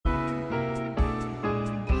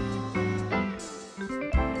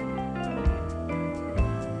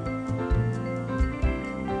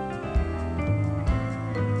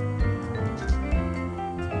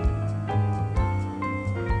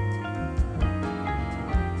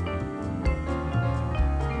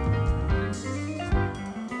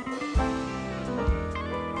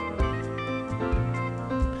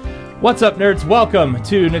What's up, nerds? Welcome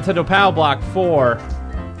to Nintendo Power Block for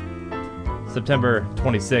September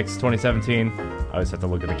 26, 2017. I always have to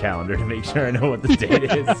look at the calendar to make sure I know what the date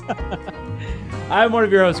is. I'm one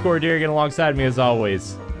of your hosts, Corey Deering, and alongside me, as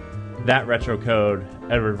always, that retro code,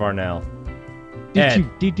 Edward Varnell. Ed,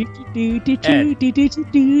 do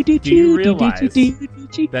you realize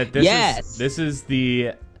that this is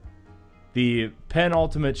the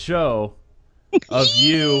penultimate show of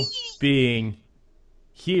you being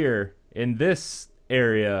here in this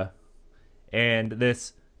area, and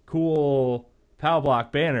this cool Power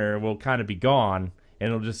Block banner will kind of be gone, and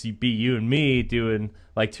it'll just be you and me doing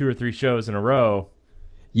like 2 or 3 shows in a row.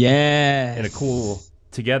 Yes. In a cool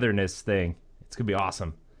togetherness thing. It's gonna be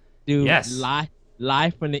awesome. Dude, yes.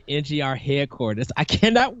 Live from the NGR headquarters. I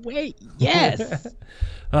cannot wait. Yes.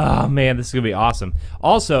 Oh man, this is gonna be awesome.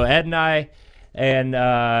 Also, Ed and I and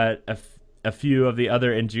a few of the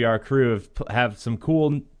other NGR crew have some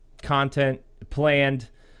cool content planned.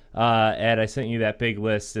 Ed, I sent you that big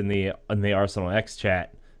list in the Arsenal X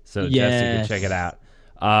chat, so Jesse can check it out.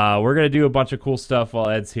 We're gonna do a bunch of cool stuff while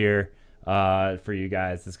Ed's here for you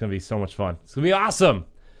guys. It's gonna be so much fun. It's gonna be awesome.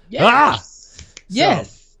 Yes.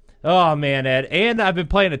 Yes. Oh man, Ed, and I've been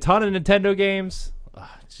playing a ton of Nintendo games.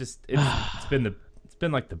 It's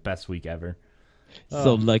been like the best week ever.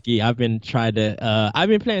 So lucky. I've been playing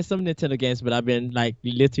some Nintendo games, but I've been like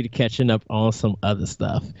literally catching up on some other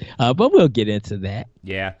stuff. But we'll get into that.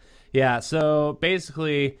 Yeah. So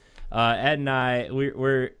basically, Ed and I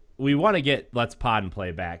we want to get Let's Pod and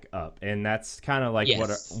Play back up, and that's kind of like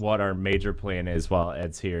what our major plan is while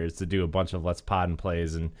Ed's here, is to do a bunch of Let's Pod and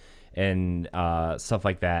Plays and stuff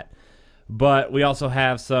like that. But we also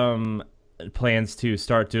have some plans to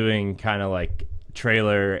start doing kind of like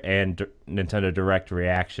trailer and Nintendo Direct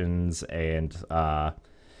reactions and a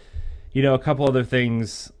couple other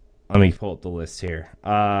things. Let me pull up the list here.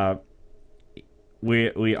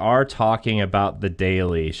 We are talking about the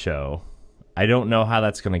Daily Show. I don't know how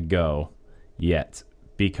that's going to go yet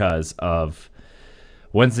because of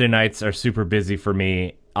Wednesday nights are super busy for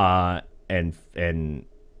me, and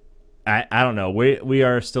I don't know. We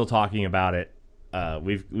are still talking about it.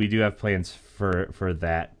 We do have plans for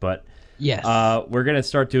that, but yes, we're gonna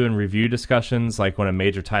start doing review discussions like when a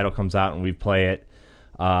major title comes out and we play it.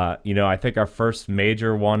 I think our first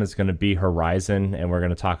major one is gonna be Horizon, and we're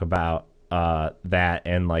gonna talk about that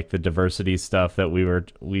and like the diversity stuff that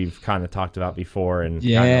we've kind of talked about before, and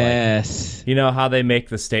yes, kinda like, how they make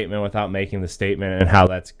the statement without making the statement and how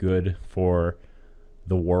that's good for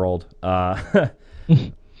the world. We're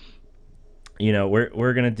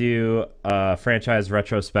gonna do franchise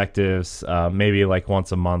retrospectives, maybe like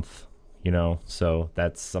once a month. So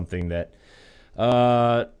that's something that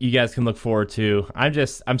you guys can look forward to.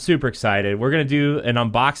 I'm super excited. We're gonna do an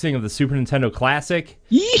unboxing of the Super Nintendo Classic.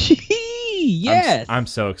 Yes, I'm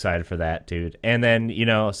so excited for that, dude. And then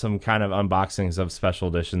some kind of unboxings of special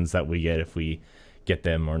editions that we get, if we get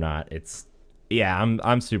them or not.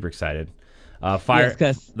 I'm super excited. The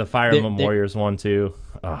Fire Emblem Warriors one too.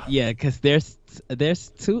 Yeah, because there's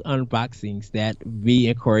 2 unboxings that me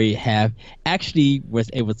and Corey have actually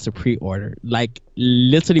was able to pre-order. Like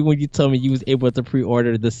literally, when you told me you was able to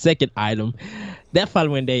pre-order the second item, that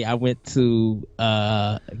following day I went to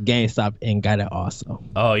GameStop and got it also.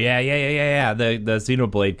 Oh yeah. The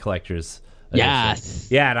Xenoblade Collectors edition. Yes.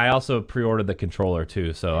 Yeah, and I also pre-ordered the controller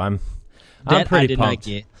too. So I'm pretty pretty pumped,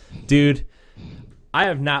 not get. Dude. I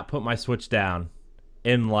have not put my Switch down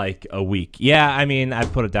in like a week. Yeah, I mean,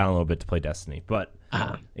 I've put it down a little bit to play Destiny, but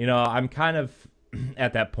I'm kind of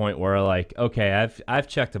at that point where like, okay, I've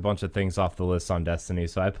checked a bunch of things off the list on Destiny,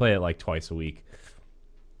 so I play it like twice a week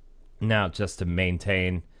now, just to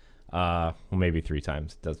maintain. Maybe 3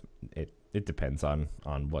 times. It depends on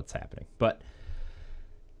what's happening, but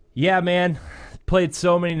yeah, man, played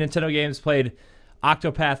so many Nintendo games. Played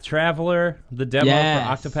Octopath Traveler, the demo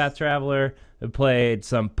for Octopath Traveler. I played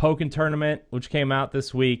some Pokken Tournament, which came out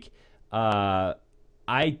this week. I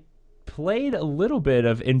played a little bit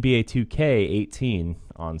of NBA 2K18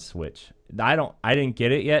 on Switch. I didn't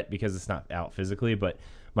get it yet because it's not out physically, but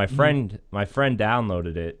my friend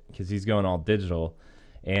downloaded it because he's going all digital,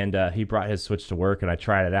 and he brought his Switch to work, and I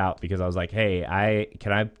tried it out because I was like, hey,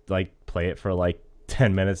 can I like play it for like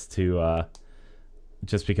 10 minutes to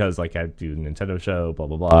just because like I do Nintendo show, blah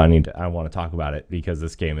blah blah. I want to talk about it because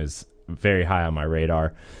this game is very high on my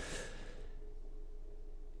radar.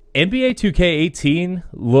 NBA 2K18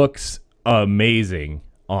 looks amazing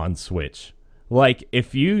on Switch. Like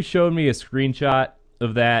if you showed me a screenshot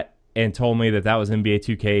of that and told me that was NBA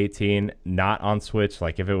 2K18 not on Switch,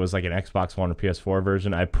 like if it was like an Xbox One or PS4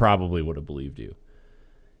 version, I probably would have believed you.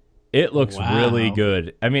 It looks really Wow.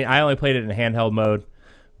 good. I mean, I only played it in handheld mode,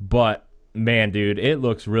 but man, dude, it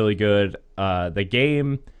looks really good. The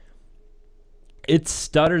game, it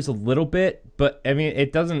stutters a little bit, but I mean,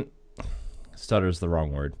 it doesn't. Stutter's the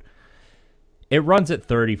wrong word. It runs at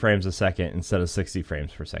 30 frames a second instead of 60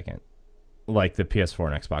 frames per second, like the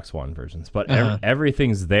PS4 and Xbox One versions. But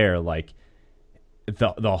everything's there. Like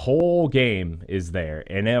the whole game is there,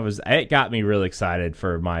 and it got me really excited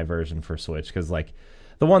for my version for Switch because like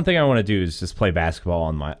the one thing I want to do is just play basketball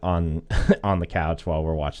on on the couch while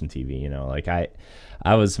we're watching TV. You know, like I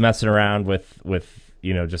was messing around with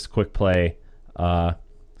just quick play.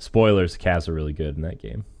 Spoilers: the Cavs are really good in that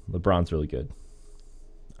game. LeBron's really good.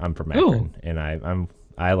 I'm from Akron, and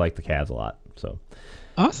I like the Cavs a lot. So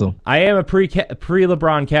Awesome. I am a pre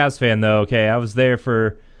LeBron Cavs fan though. Okay, I was there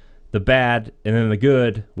for the bad and then the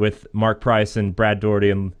good with Mark Price and Brad Daugherty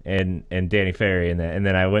and Danny Ferry, and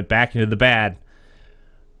then I went back into the bad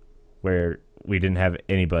where we didn't have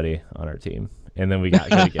anybody on our team, and then we got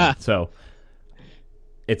good again. So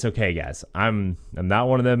it's okay, guys. I'm not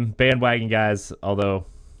one of them bandwagon guys, although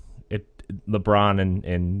LeBron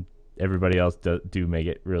and everybody else do make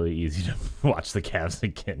it really easy to watch the Cavs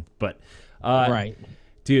again. But Right.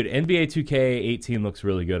 dude, NBA 2K18 looks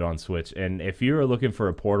really good on Switch, and if you're looking for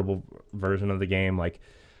a portable version of the game, like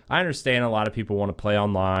I understand a lot of people want to play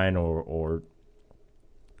online or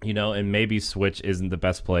and maybe Switch isn't the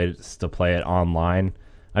best place to play it online.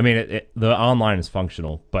 I mean, the online is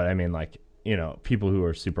functional, but I mean, like, people who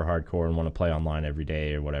are super hardcore and want to play online every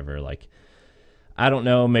day or whatever, like, I don't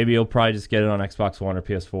know, maybe you'll probably just get it on Xbox One or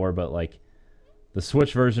PS4, but like the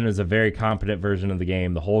Switch version is a very competent version of the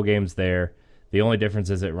game. The whole game's there. The only difference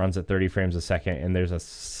is it runs at 30 frames a second, and there's a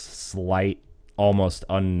slight, almost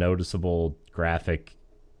unnoticeable graphic,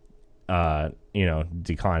 decline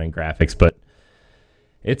in graphics, but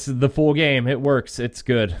it's the full game. It works. It's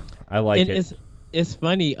good. I like it. It's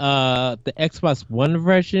funny. The Xbox One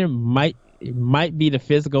version might be the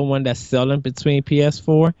physical one that's selling between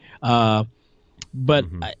PS4. But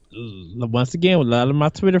once again, a lot of my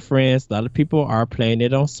Twitter friends, a lot of people are playing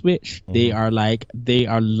it on Switch. They are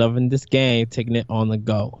loving this game, taking it on the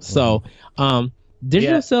go. So,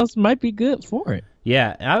 digital sales might be good for it.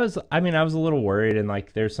 Yeah, I was a little worried, and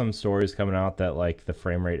like, there's some stories coming out that like the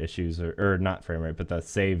frame rate issues or not frame rate, but the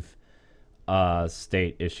save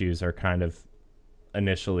state issues are kind of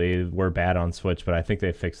initially were bad on Switch, but I think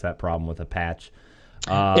they fixed that problem with a patch.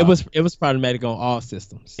 It was problematic on all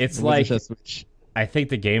systems. It's like Switch. I think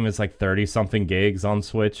the game is like 30 something gigs on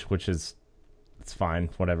Switch, which is it's fine,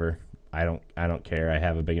 whatever. I don't care. I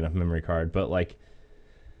have a big enough memory card, but like,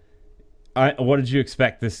 what did you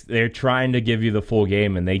expect? They're trying to give you the full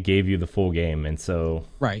game, and they gave you the full game, and so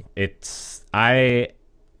right. I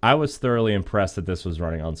was thoroughly impressed that this was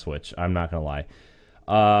running on Switch. I'm not gonna lie.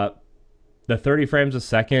 The 30 frames a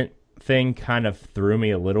second thing kind of threw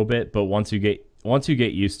me a little bit, but once you get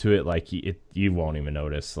used to it, like you won't even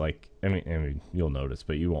notice. Like I mean, you'll notice,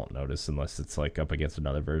 but you won't notice unless it's like up against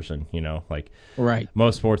another version. Like right.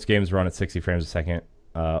 Most sports games run at 60 frames a second.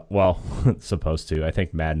 Well, it's supposed to. I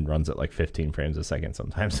think Madden runs at like 15 frames a second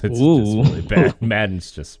sometimes. It's just really bad.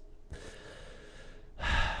 Madden's just.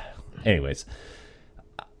 Anyways,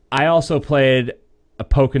 I also played a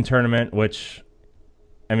Pokken Tournament, which,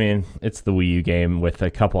 I mean, it's the Wii U game with a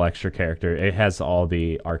couple extra characters. It has all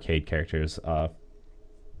the arcade characters.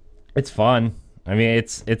 It's fun. I mean,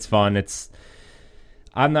 it's fun.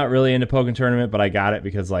 I'm not really into Pokken Tournament, but I got it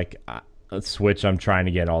because like Switch, I'm trying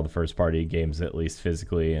to get all the first party games at least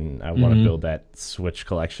physically, and I want to build that Switch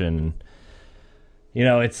collection.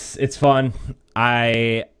 It's fun.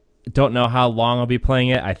 I don't know how long I'll be playing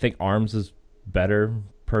it. I think ARMS is better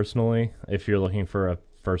personally if you're looking for a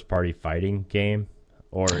first party fighting game.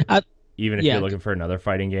 Or even if you're looking for another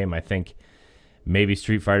fighting game, I think maybe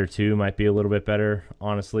Street Fighter 2 might be a little bit better,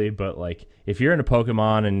 honestly. But like, if you're into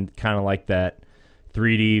Pokemon and kind of like that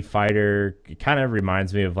 3D fighter, it kind of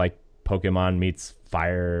reminds me of like Pokemon meets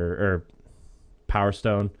Fire or Power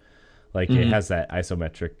Stone. Like it has that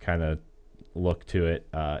isometric kind of look to it.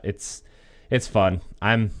 It's fun.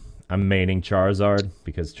 I'm maining Charizard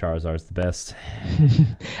because Charizard's the best.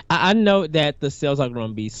 I know that the sales are going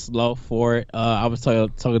to be slow for it. I was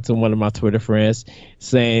talking to one of my Twitter friends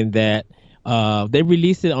saying that they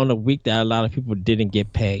released it on a week that a lot of people didn't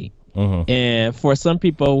get paid. And for some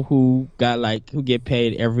people who get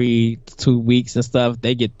paid every 2 weeks and stuff,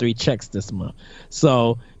 they get 3 checks this month.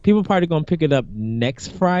 So people probably going to pick it up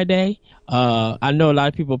next Friday. I know a lot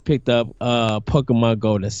of people picked up Pokemon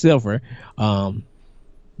Gold and Silver.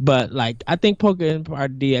 But like, I think Pokken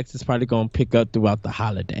DX is probably going to pick up throughout the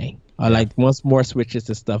holiday. Like once more Switches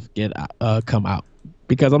and stuff come out.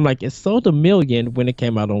 because I'm like, it sold 1 million when it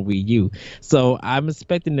came out on Wii U. So I'm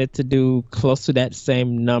expecting it to do close to that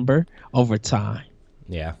same number over time.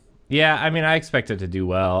 Yeah. Yeah, I mean, I expect it to do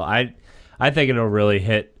well. I think it'll really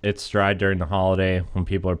hit its stride during the holiday when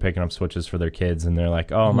people are picking up Switches for their kids and they're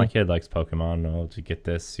like, "Oh, my Hmm. kid likes Pokemon. Oh, to get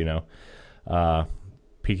this, Uh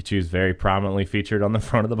Pikachu's very prominently featured on the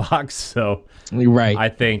front of the box, so Right. I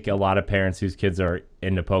think a lot of parents whose kids are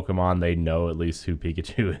into Pokemon, they know at least who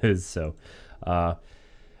Pikachu is. So, uh,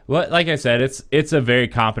 well, like I said, it's a very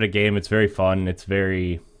competent game. It's very fun. It's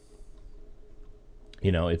very,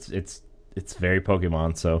 it's very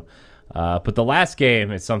Pokemon. So, but the last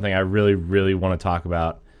game is something I really, really want to talk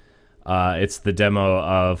about. It's the demo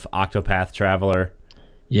of Octopath Traveler.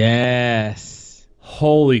 Yes.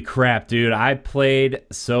 Holy crap, dude! I played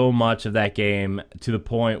so much of that game to the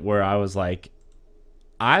point where I was like,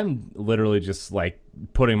 I'm literally just like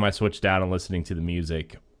putting my Switch down and listening to the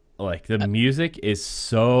music. Like the music is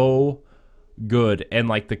so good, and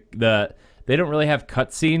like the they don't really have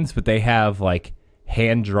cutscenes, but they have like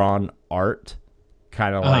hand drawn art,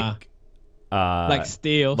 kind of Uh-huh. uh Like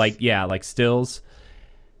steals. like yeah, like stills.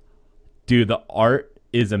 Dude, the art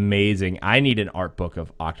is amazing. I need an art book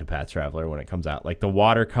of Octopath Traveler when it comes out, like the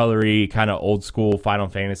watercolory kind of old school Final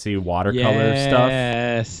Fantasy watercolor stuff.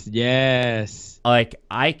 Yes. Yes. Like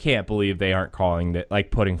I can't believe they aren't calling that,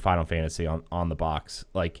 like putting Final Fantasy on the box,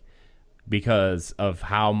 like because of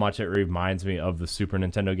how much it reminds me of the Super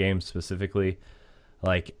Nintendo games specifically.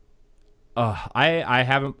 Like,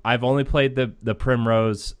 I've only played the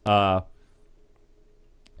Primrose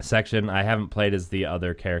section. I haven't played as the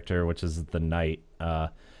other character, which is the Knight.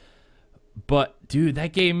 But dude,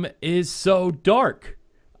 that game is so dark.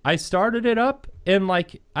 I started it up and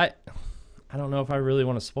like I don't know if I really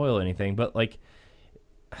want to spoil anything, but like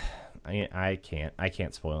I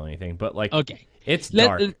can't spoil anything, but like Okay. it's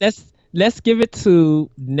Let dark. let's give it to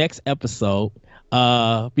next episode.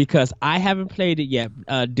 Because I haven't played it yet,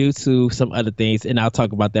 due to some other things, and I'll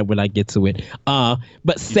talk about that when I get to it. But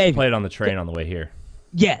You should save play it. it on the train on the way here.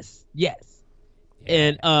 Yes, yes.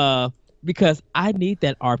 Yeah. And because I need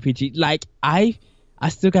that RPG. Like I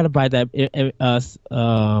still gotta buy that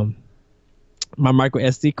my micro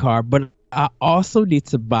SD card, but I also need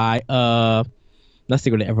to buy let's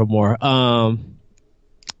see what Evermore.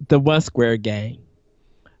 The one Square game.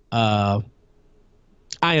 Uh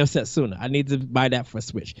I am Setsuna. I need to buy that for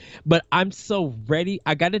Switch. But I'm so ready.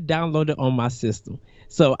 I got it downloaded on my system.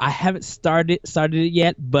 So I haven't started it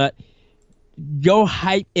yet, but your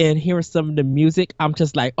hype and hearing some of the music, I'm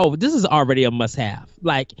just like, oh, this is already a must have.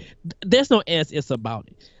 Like, there's no ands ifs about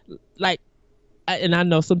it. Like, and I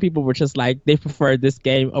know some people were just like they prefer this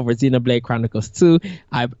game over Xenoblade Chronicles 2.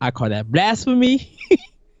 I call that blasphemy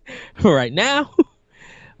for right now.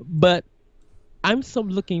 But I'm so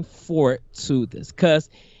looking forward to this because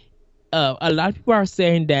a lot of people are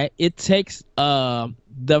saying that it takes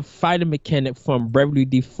the fighting mechanic from Bravely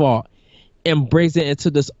Default and brings it into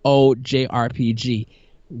this old JRPG.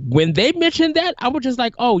 When they mentioned that, I was just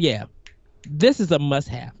like, oh yeah, this is a must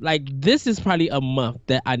have. Like this is probably a month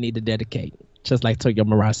that I need to dedicate. Just like Tokyo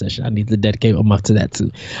Mirage Session, I need to dedicate a month to that too.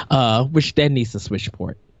 Which that needs a Switch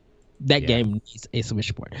port. That Yeah. game needs a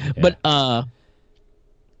Switch port. Yeah. But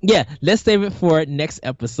yeah, let's save it for next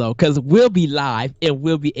episode because we'll be live and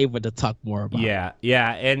we'll be able to talk more about it.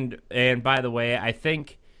 Yeah, and by the way, I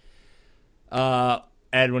think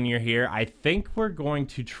Ed, when you're here, I think we're going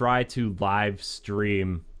to try to live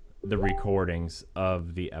stream the recordings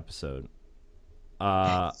of the episode.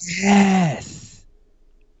 Yes.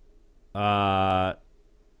 Uh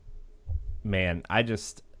man, I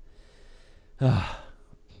just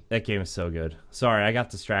that game is so good. Sorry, I got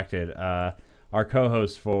distracted. Our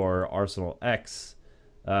co-host for Arsenal X,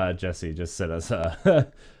 Jesse, just sent us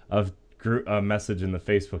a message in the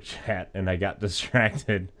Facebook chat, and I got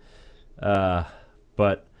distracted.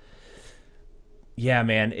 But yeah,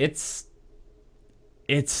 man, it's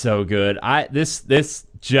so good. This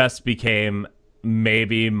just became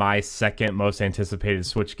maybe my second most anticipated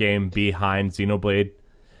Switch game behind Xenoblade.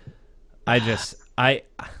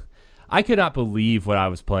 I could not believe what I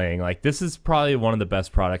was playing. Like this is probably one of the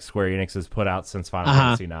best products Square Enix has put out since Final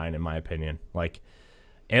Fantasy IX, in my opinion. Like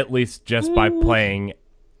at least just by playing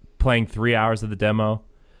 3 hours of the demo,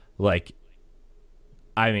 like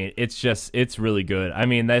I mean, it's really good. I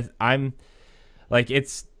mean, that I'm like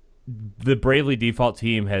it's the Bravely Default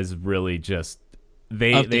team has really just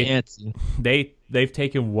they've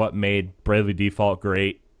taken what made Bravely Default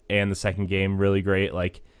great and the second game really great.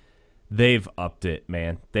 Like they've upped it,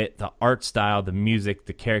 man. The art style, the music,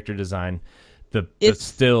 the character design, the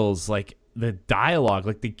stills, like the dialogue,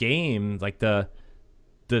 like the game, like the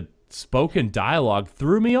spoken dialogue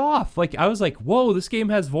threw me off. Like I was like, whoa, this game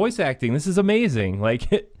has voice acting. This is amazing.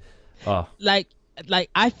 Like, oh, like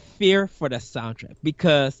I fear for the soundtrack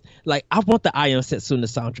because like I want the Ion Setsuna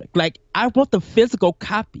soundtrack. Like I want the physical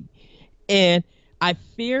copy, and I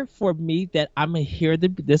fear for me that I'm gonna hear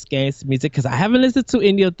this game's music because I haven't listened to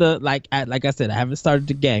any of the like I said I haven't started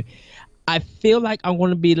the game. I feel like I'm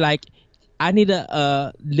gonna be like I need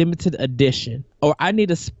a limited edition or I need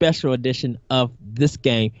a special edition of this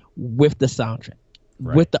game with the soundtrack,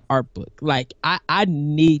 with the art book. Like I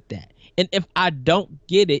need that. And if I don't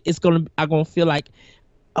get it, I'm gonna feel like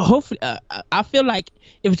hopefully I feel like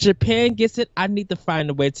if Japan gets it, I need to find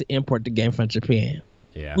a way to import the game from Japan.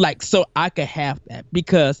 yeah. Like so I could have that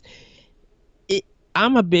because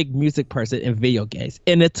I'm a big music person in video games.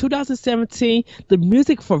 And in 2017, the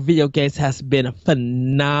music for video games has been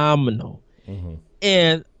phenomenal. Mm-hmm.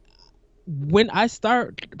 And when I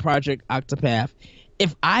start Project Octopath,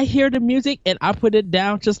 if I hear the music and I put it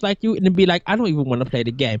down just like you and be like, I don't even want to play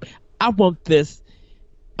the game. I want this.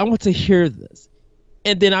 I want to hear this.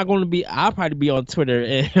 And then I'll probably be on Twitter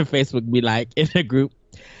and Facebook, be like in a group.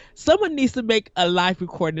 Someone needs to make a live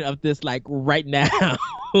recording of this like right now.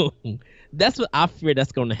 That's what I fear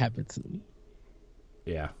that's going to happen to me.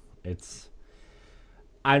 Yeah,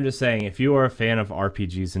 I'm just saying, if you are a fan of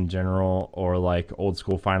RPGs in general, or like old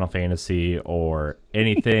school Final Fantasy, or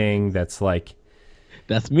anything that's like,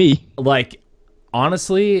 that's me. Like,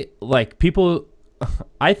 honestly, like people,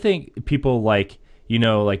 I think people like,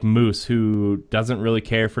 like Moose, who doesn't really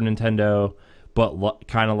care for Nintendo, but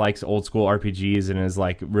kind of likes old school RPGs and is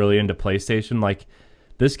like really into PlayStation. Like,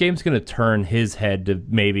 this game's going to turn his head to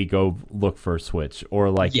maybe go look for a Switch,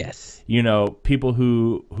 or like, yes, people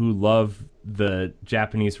who love the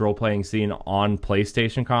Japanese role-playing scene on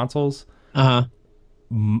PlayStation consoles,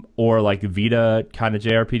 or like Vita kind of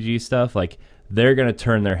JRPG stuff, like they're going to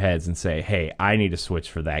turn their heads and say, hey, I need a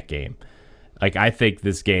Switch for that game. Like, I think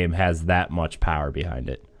this game has that much power behind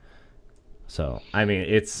it. So, I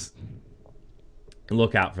mean,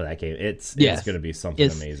 look out for that game. It's going to be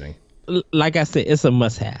something amazing. Like I said, it's a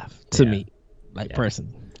must-have to me,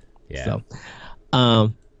 personally. Yeah.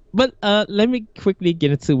 So, but let me quickly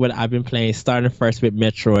get into what I've been playing. Starting first with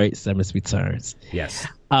Metroid: Samus Returns. Yes.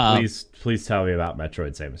 Please tell me about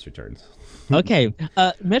Metroid: Samus Returns. Okay.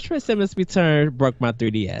 Metroid: Samus Returns broke my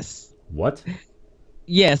 3DS. What?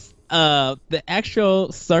 Yes. The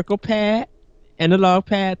actual circle pad, analog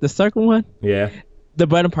pad, the circle one. Yeah. The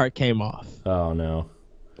button part came off. Oh no.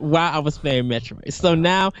 While I was playing Metroid. So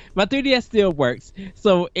now my 3DS still works.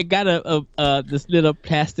 So it got this little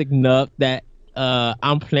plastic nub that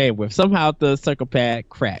I'm playing with. Somehow the circle pad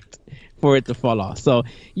cracked for it to fall off. So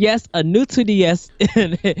yes, a new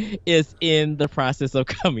 2DS is in the process of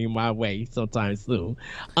coming my way sometime soon.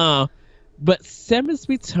 But Samus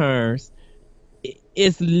Returns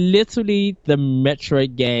is literally the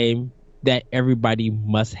Metroid game that everybody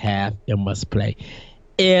must have and must play.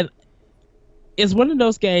 And it's one of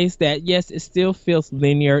those games that, yes, it still feels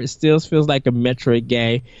linear. It still feels like a Metroid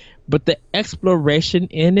game, but the exploration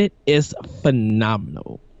in it is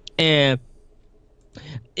phenomenal. And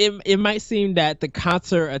it might seem that the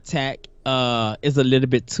counter attack is a little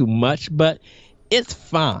bit too much, but it's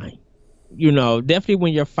fine. Definitely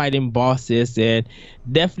when you're fighting bosses, and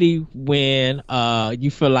definitely when you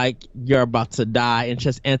feel like you're about to die and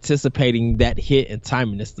just anticipating that hit and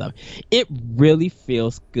timing and stuff. It really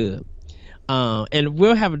feels good. And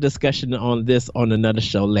we'll have a discussion on this on another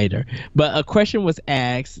show later. But a question was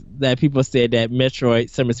asked that people said that Metroid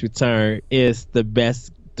Samus Return is the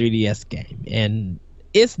best 3DS game. And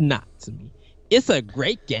it's not to me. It's a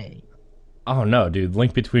great game. Oh, no, dude.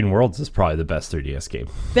 Link Between Worlds is probably the best 3DS game.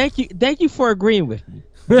 Thank you for agreeing with me.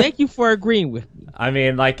 Thank you for agreeing with me. I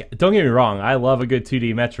mean, like, don't get me wrong. I love a good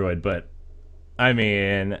 2D Metroid, but, I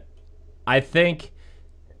mean, I think...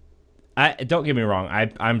 don't get me wrong.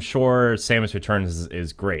 I'm sure Samus Returns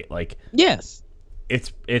is great. Like, yes,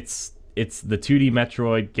 it's the 2D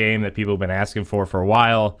Metroid game that people have been asking for a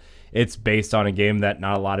while. It's based on a game that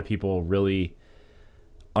not a lot of people really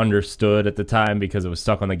understood at the time because it was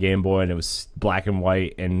stuck on the Game Boy and it was black and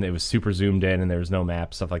white and it was super zoomed in and there was no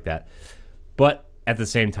map, stuff like that. But at the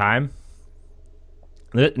same time,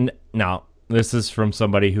 now this is from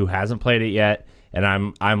somebody who hasn't played it yet.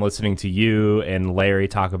 And I'm listening to you and Larry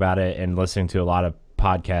talk about it and listening to a lot of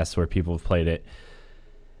podcasts where people have played it.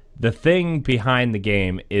 The thing behind the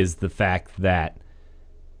game is the fact that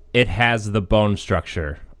it has the bone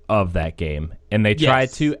structure of that game. And they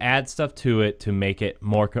tried to add stuff to it to make it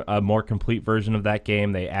a more complete version of that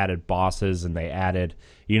game. They added bosses and they added,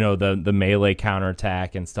 the melee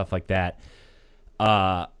counterattack and stuff like that.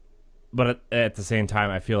 but at the same time,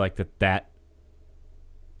 I feel like that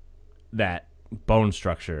bone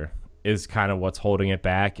structure is kind of what's holding it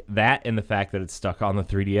back. That and the fact that it's stuck on the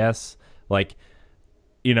 3DS, like,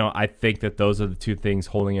 I think that those are the two things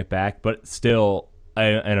holding it back. But still,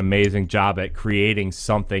 an amazing job at creating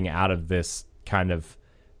something out of this kind of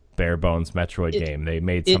bare bones Metroid game. They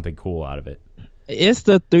made something cool out of it. It's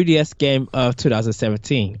the 3DS game of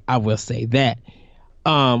 2017. I will say that.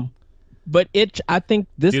 But I think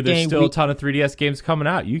this game. There's still a ton of 3DS games coming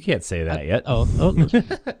out. You can't say that yet.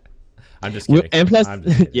 I'm just kidding. And plus,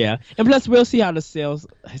 and plus, we'll see how the sales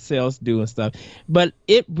do and stuff. But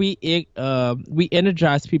we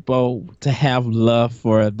energize people to have love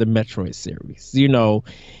for the Metroid series.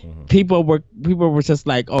 People were just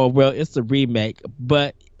like, oh well, it's a remake,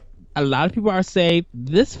 but a lot of people are saying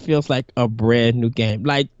this feels like a brand new game.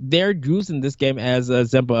 Like they're using this game as an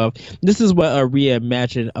example of this is what a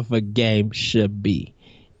reimagining of a game should be.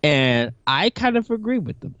 And I kind of agree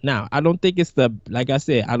with them. Now, I don't think it's like I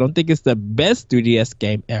said, I don't think it's the best 3DS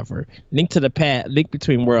game ever. Link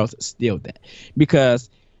Between Worlds is still that. Because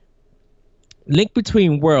Link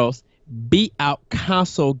Between Worlds beat out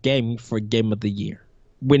console gaming for Game of the Year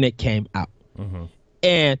when it came out. Mm-hmm.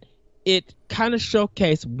 And it kind of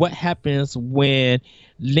showcased what happens when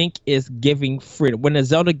Link is giving freedom, when a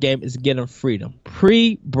Zelda game is getting freedom,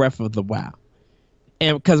 pre-Breath of the Wild.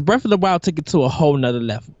 And because Breath of the Wild took it to a whole nother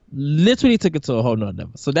level. Literally took it to a whole nother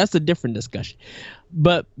level. So that's a different discussion.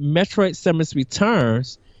 But Metroid Samus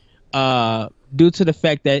Returns, due to the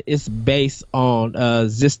fact that it's based on an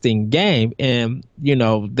existing game and,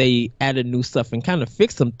 they added new stuff and kind of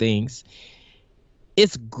fixed some things,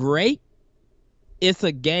 it's great. It's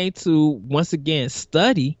a game to, once again,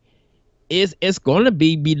 study. It's going to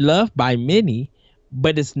be beloved by many,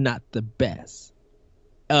 but it's not the best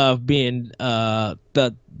of being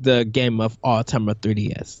the game of all time of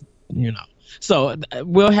 3DS, So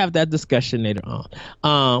we'll have that discussion later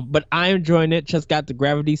on. But I'm enjoying it. Just got the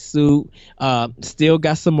gravity suit. Still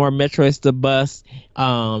got some more Metroids to bust.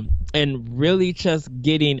 And really just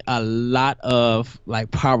getting a lot of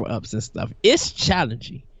like power ups and stuff. It's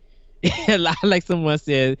challenging. Like someone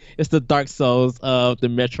said, it's the Dark Souls of the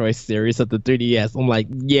Metroid series of the 3DS. I'm like,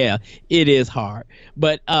 yeah, it is hard,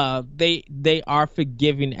 but they are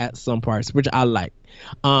forgiving at some parts, which I like.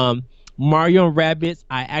 Mario and Rabbids,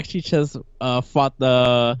 I actually just fought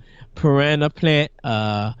the piranha plant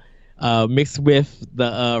mixed with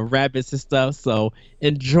the rabbits and stuff, so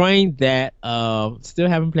enjoying that. Still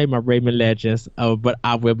haven't played my Rayman Legends, but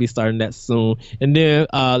I will be starting that soon. And then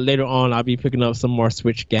later on I'll be picking up some more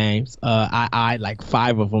Switch games. I like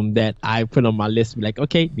 5 of them that I put on my list, be like,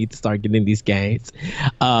 okay, need to start getting these games.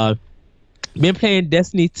 Been playing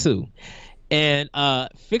Destiny 2, and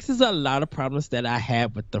fixes a lot of problems that I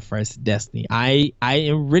had with the first Destiny. I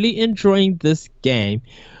am really enjoying this game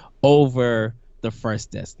over the first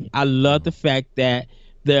Destiny. I love the fact that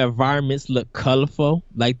the environments look colorful,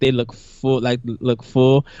 like they look full, I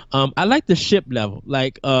like the ship level,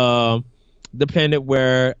 like the planet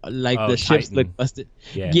where the Titan. Ships look busted.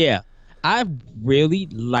 Yeah. I really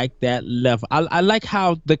like that level. I like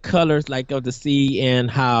how the colors of the sea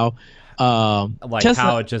and how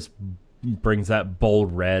it just brings that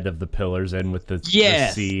bold red of the pillars in with the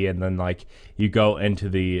sea, and then you go into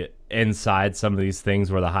the inside some of these things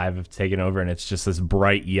where the hive have taken over and it's just this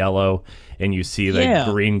bright yellow, and you see the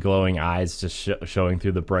green glowing eyes just showing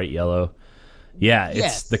through the bright yellow.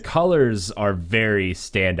 It's the colors are very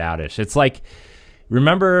standoutish. It's like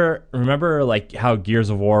remember how Gears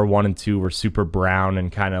of War 1 and 2 were super brown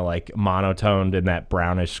and kind of monotoned in that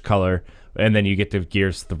brownish color, and then you get to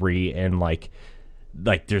Gears 3 and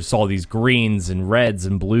there's all these greens and reds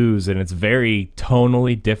and blues, and it's very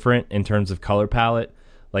tonally different in terms of color palette.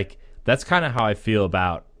 That's kind of how I feel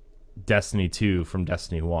about Destiny 2 from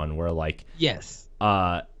Destiny 1, where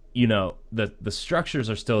the structures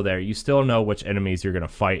are still there. You still know which enemies you're going to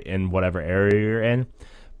fight in whatever area you're in,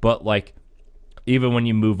 but even when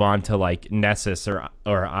you move on to Nessus or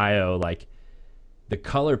Io, the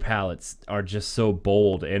color palettes are just so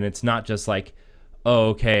bold, and it's not just oh,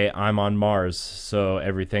 okay, I'm on Mars, so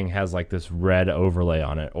everything has this red overlay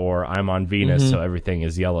on it, or I'm on Venus, so everything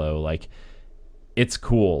is yellow. It's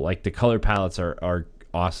cool. The color palettes are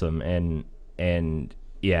awesome, and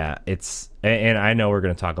yeah, it's, and I know we're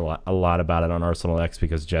going to talk a lot about it on Arsenal X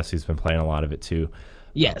because Jesse's been playing a lot of it too.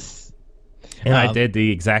 Yes. And I did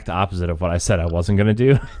the exact opposite of what I said I wasn't going to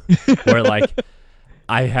do, where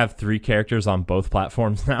I have 3 characters on both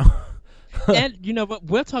platforms now. And you know what?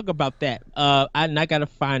 We'll talk about that. I got to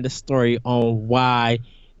find a story on why,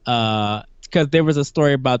 because there was a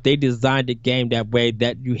story about they designed the game that way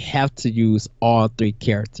that you have to use all 3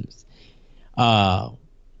 characters.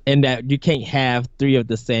 and that you can't have three of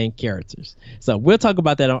the same characters. So we'll talk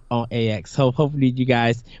about that on AX. So hopefully you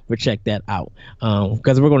guys will check that out,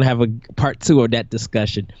 because we're going to have a part two of that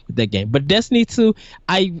discussion with that game. But Destiny 2,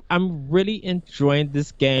 I'm really enjoying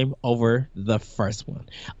this game over the first one.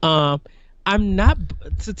 I'm not,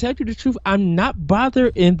 to tell you the truth, I'm not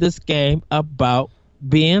bothered in this game about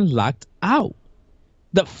being locked out.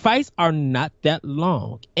 The fights are not that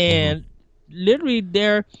long, and literally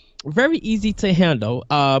they're very easy to handle,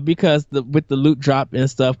 because with the loot drop and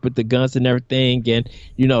stuff, with the guns and everything, and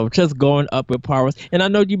just going up with powers. And I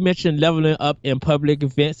know you mentioned leveling up in public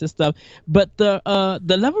events and stuff, but the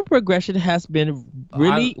level progression has been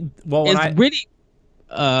really really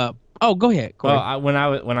oh, go ahead, Corey. Well,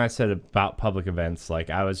 when I said about public events, like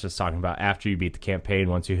I was just talking about after you beat the campaign,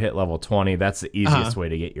 once you hit level 20, that's the easiest way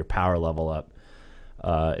to get your power level up,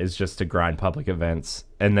 is just to grind public events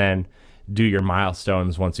and then do your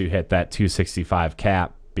milestones once you hit that 265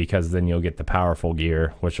 cap, because then you'll get the powerful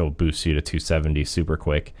gear, which will boost you to 270 super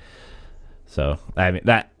quick. So I mean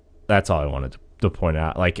that's all I wanted to point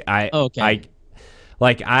out. Like I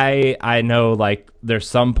know like there's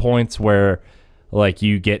some points where like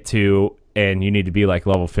you get to and you need to be like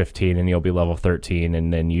level 15 and you'll be level 13,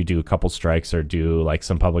 and then you do a couple strikes or do like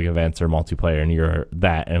some public events or multiplayer and you're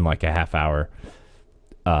that in like a half hour.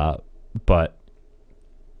 But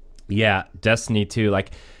yeah, Destiny 2,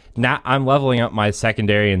 like now I'm leveling up my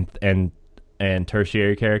secondary and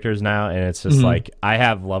tertiary characters now, and it's just like I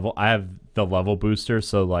have the level booster,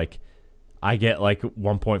 so like I get like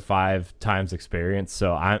 1.5 times experience,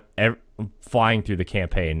 so I'm flying through the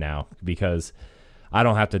campaign now because I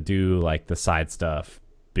don't have to do like the side stuff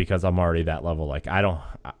because I'm already that level. Like I don't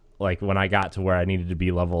like when I got to where I needed to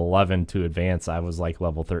be level 11 to advance, I was like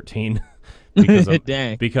level 13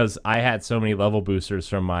 because I had so many level boosters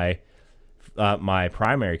from my my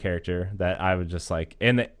primary character that I would just like.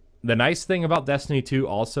 And the nice thing about Destiny 2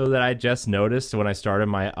 also that I just noticed when I started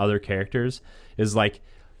my other characters is like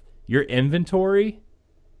your inventory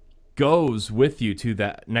goes with you to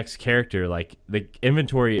that next character. Like the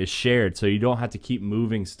inventory is shared, so you don't have to keep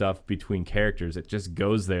moving stuff between characters. It just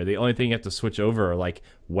goes there. The only thing you have to switch over are like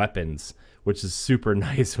weapons, which is super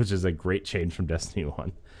nice, which is a great change from Destiny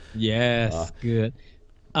 1. Yes, good.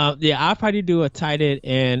 Yeah, I'll probably do a Titan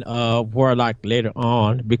and Warlock later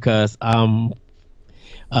on, because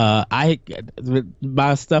I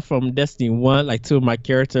my stuff from Destiny 1, like two of my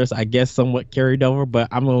characters, I guess somewhat carried over, but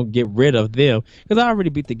I'm gonna get rid of them because I already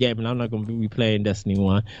beat the game and I'm not gonna be replaying Destiny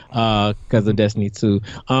 1 because of Destiny 2.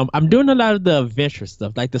 I'm doing a lot of the adventure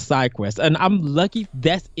stuff, like the side quests, and I'm lucky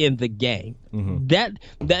that's in the game.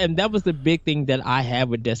 That was the big thing that I had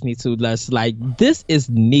with Destiny 2. That's like, this is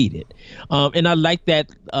needed, and I like that.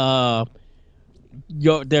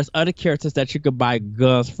 There's other characters that you could buy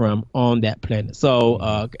guns from on that planet.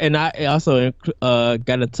 So and I also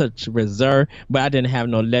got a touch reserve, but I didn't have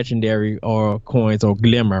no legendary or coins or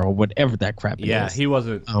glimmer or whatever that crap is. Yeah, he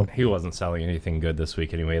wasn't selling anything good this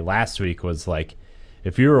week anyway. Last week was like,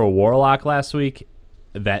 if you were a warlock last week,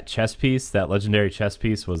 that chess piece, that legendary chess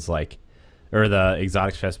piece was like, or the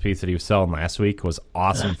exotic chess piece that he was selling last week was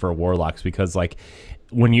awesome for warlocks, because like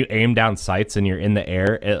when you aim down sights and you're in the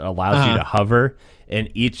air, it allows you to hover, and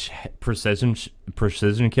each precision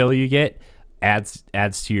kill you get adds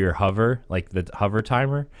to your hover, like the hover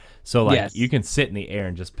timer. So like you can sit in the air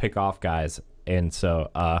and just pick off guys. And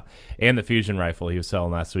so and the fusion rifle he was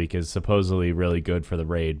selling last week is supposedly really good for the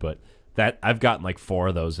raid, but that I've gotten like 4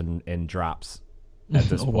 of those in drops at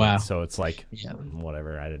this point. Wow. So it's like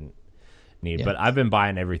whatever, I didn't need. But I've been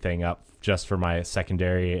buying everything up just for my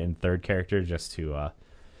secondary and third character, just to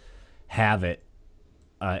have it.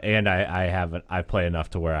 And I play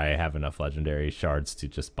enough to where I have enough legendary shards to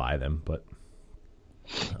just buy them. But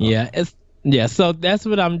so that's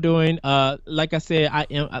what I'm doing. Like I said,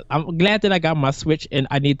 I'm glad that I got my Switch, and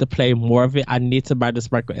I need to play more of it. I need to buy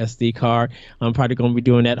this micro SD card. I'm probably gonna be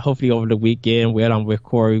doing that hopefully over the weekend. When I'm with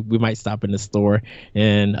Corey, we might stop in the store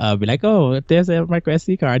and be like, oh, if there's a micro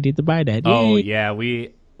SD card, I need to buy that. Oh yeah,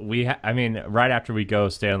 I mean, right after we go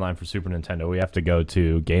stay in line for Super Nintendo, we have to go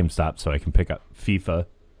to GameStop so I can pick up FIFA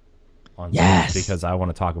on Switch, because I want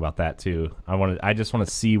to talk about that too. I just want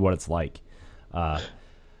to see what it's like.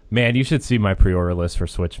 Man, you should see my pre-order list for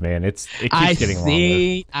Switch, man. It keeps getting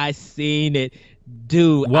longer. I seen it,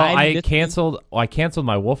 dude. Well, I canceled my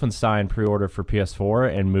Wolfenstein pre-order for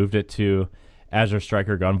PS4 and moved it to Azure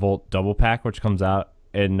Striker Gunvolt Double Pack, which comes out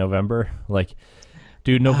in November. Like,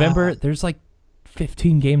 dude, November, there's like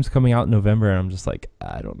 15 games coming out in November, and I'm just like,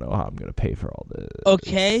 I don't know how I'm gonna pay for all this.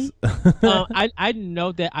 Okay. I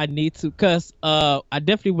know that I need to, cause I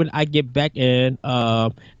definitely, when I get back in,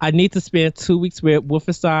 I need to spend 2 weeks with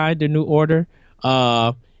Wolfenstein: The New Order.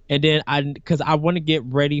 And then cause I want to get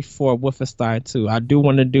ready for Wolfenstein 2. I do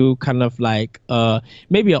want to do kind of like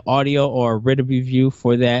maybe an audio or a written review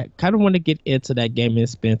for that. Kind of want to get into that game and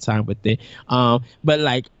spend time with it. But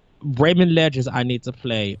like Rayman Legends, I need to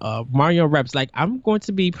play. Mario Raps, like I'm going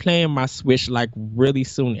to be playing my Switch like really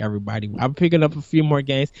soon. Everybody, I'm picking up a few more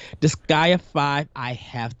games. Disgaea 5, I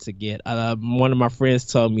have to get. One of my friends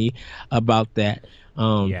told me about that.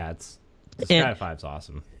 Yeah, Disgaea 5's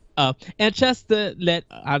awesome. And just to let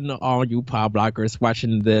I know all you power blockers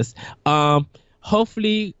watching this,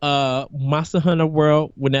 hopefully Monster Hunter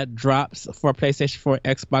World, when that drops for PlayStation 4,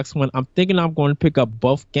 Xbox One, I'm thinking I'm going to pick up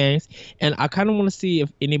both games, and I kind of want to see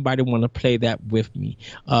if anybody want to play that with me,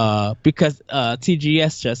 because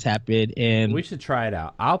TGS just happened, and we should try it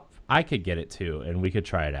out. I could get it too, and we could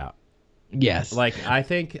try it out. Yes, like I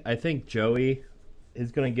think Joey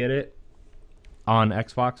is gonna get it on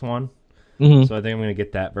Xbox One. Mm-hmm. So I think I'm going to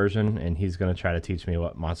get that version, and he's going to try to teach me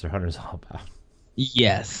what Monster Hunter is all about.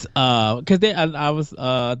 Yes, because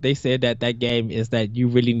they said that game is that you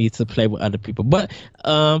really need to play with other people. But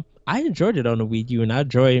I enjoyed it on the Wii U, and I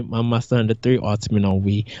enjoyed my Monster Hunter 3 Ultimate on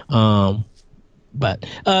Wii. But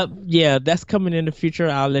yeah, that's coming in the future.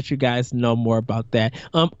 I'll let you guys know more about that.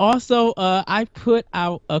 Also, I put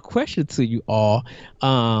out a question to you all.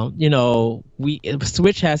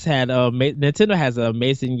 Switch has had Nintendo has an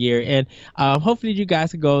amazing year, and hopefully you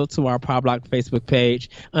guys can go to our Power Block Facebook page,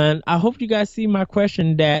 and I hope you guys see my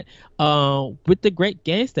question that with the great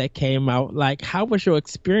games that came out, like how was your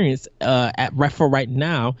experience for right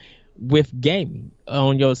now with gaming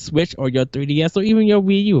on your Switch or your 3DS or even your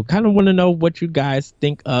Wii U? Kind of want to know what you guys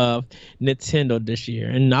think of Nintendo this year.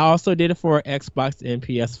 And I also did it for Xbox and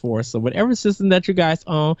PS4. So whatever system that you guys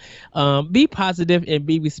own, be positive and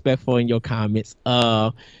be respectful in your comments.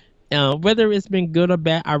 Whether it's been good or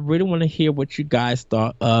bad, I really want to hear what you guys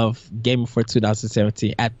thought of gaming for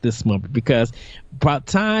 2017 at this moment, because by the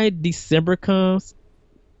time December comes,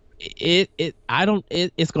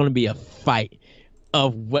 it's going to be a fight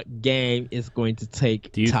of what game is going to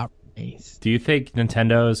take top reins. Do you think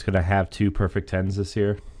Nintendo is going to have 2 perfect 10s this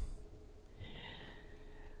year?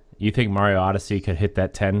 You think Mario Odyssey could hit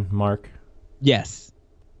that 10 mark? Yes.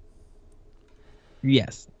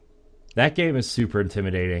 That game is super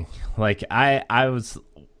intimidating. Like I was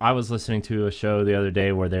listening to a show the other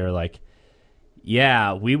day where they were like,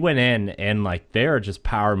 yeah, we went in and like there are just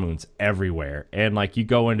power moons everywhere, and like you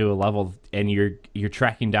go into a level and you're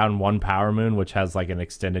tracking down one power moon, which has like an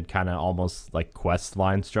extended kind of almost like quest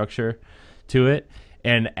line structure to it,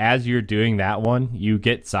 and as you're doing that one, you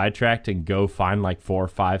get sidetracked and go find like 4,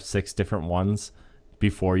 5, 6 different ones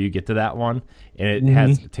before you get to that one, and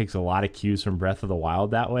it takes a lot of cues from Breath of the Wild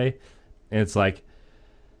that way, and it's like,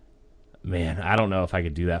 man, I don't know if I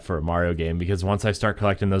could do that for a Mario game, because once I start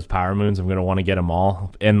collecting those power moons, I'm going to want to get them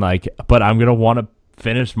all. And like, but I'm going to want to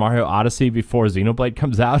finish Mario Odyssey before Xenoblade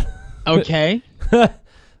comes out. Okay.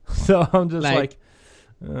 So I'm just like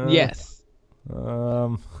yes.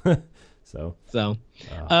 But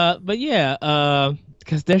yeah,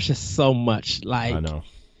 because there's just so much. Like, I know.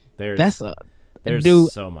 There's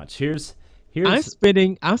so much. Here's I'm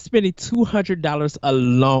spending $200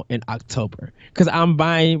 alone in October, because I'm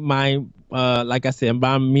buying my like I said, I'm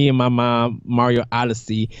buying me and my mom Mario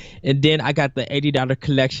Odyssey, and then I got the $80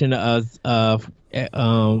 collection of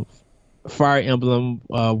Fire Emblem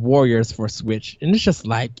Warriors for Switch, and it's just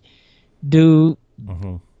like, dude,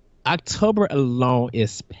 October alone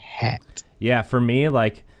is packed. Yeah, for me,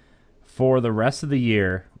 like for the rest of the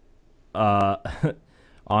year,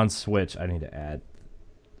 on Switch, I need to add.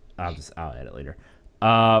 I'll add it later.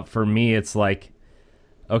 For me, it's like,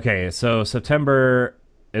 okay, so September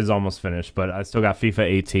is almost finished, but I still got FIFA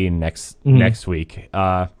 18 next week.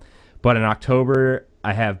 But in October,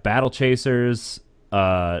 I have Battle Chasers,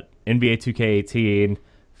 NBA 2K18,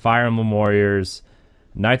 Fire Emblem Warriors,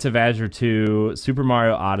 Knights of Azure 2, Super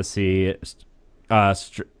Mario Odyssey,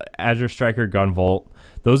 Azure Striker Gunvolt.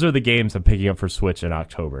 Those are the games I'm picking up for Switch in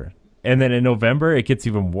October. And then in November, it gets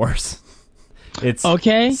even worse. It's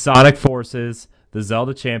okay. Sonic Forces, the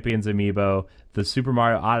Zelda Champions amiibo, the Super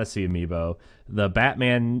Mario Odyssey amiibo, the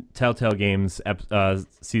Batman Telltale Games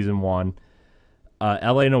Season 1,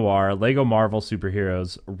 LA Noire, Lego Marvel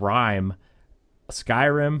Superheroes, Rhyme,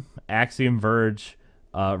 Skyrim, Axiom Verge,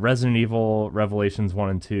 Resident Evil Revelations 1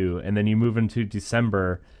 and 2, and then you move into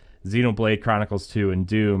December, Xenoblade Chronicles 2 and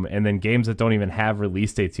Doom, and then games that don't even have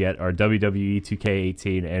release dates yet are WWE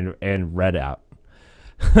 2K18 and Redout.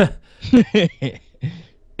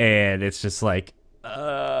 And it's just like,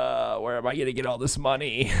 where am I going to get all this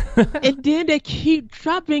money? And then they keep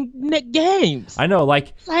dropping games. I know,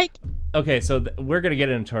 like, Like, okay, so we're going to get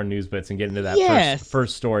into our news bits and get into that yes.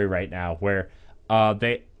 first story right now, where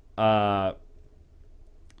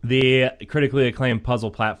the critically acclaimed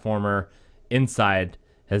puzzle platformer Inside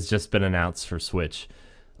has just been announced for Switch.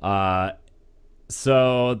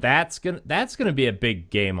 So that's gonna be a big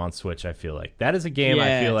game on Switch. I feel like that is a game.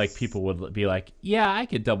 I feel like people would be like, yeah, I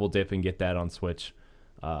could double dip and get that on Switch,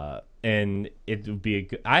 and it would be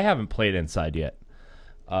I haven't played Inside yet,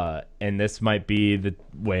 and this might be the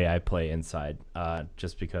way I play Inside,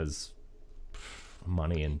 just because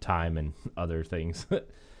money and time and other things.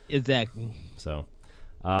 Exactly. So,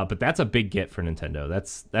 but that's a big get for Nintendo.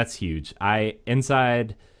 That's huge.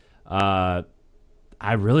 Inside.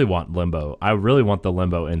 I really want Limbo. I really want the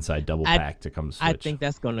Limbo Inside double pack to come to Switch. I think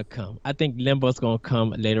that's gonna come. I think Limbo's gonna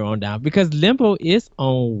come later on down because Limbo is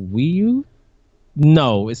on Wii U.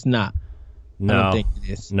 No, it's not. No, I don't think it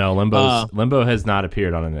is. No, Limbo has not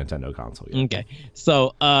appeared on a Nintendo console yet. Okay,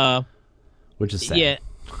 so which is sad.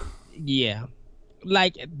 Yeah.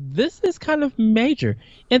 Like this is kind of major,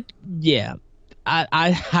 and yeah,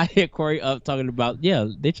 I hit Corey up talking about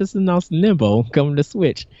they just announced Limbo coming to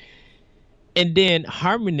Switch. And then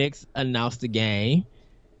Harmonix announced the game.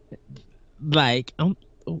 Like I'm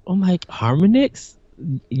like Harmonix,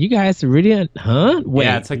 you guys really? Huh? Wait,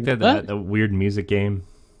 yeah, it's like the weird music game.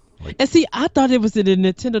 Like, and see, I thought it was in the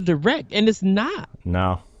Nintendo Direct, and it's not.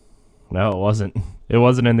 No, it wasn't. It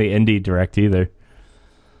wasn't in the Indie Direct either.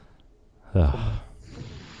 Oh,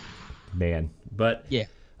 man, but yeah.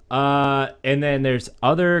 And then there's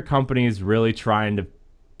other companies really trying to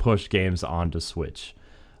push games onto Switch.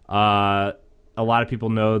 A lot of people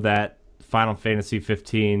know that Final Fantasy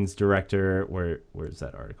 15's director, where's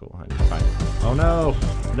that article? I need to find it. Oh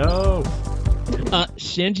no!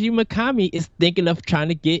 Shinji Mikami is thinking of trying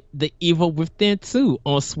to get The Evil Within 2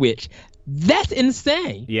 on Switch. That's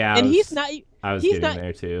insane. Yeah, and I was getting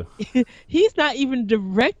there too. He's not even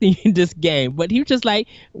directing this game, but he was just like,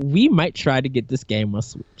 we might try to get this game on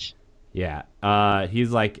Switch. Yeah,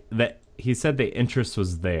 he's like that. He said the interest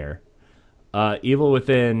was there. Evil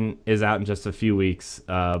Within is out in just a few weeks,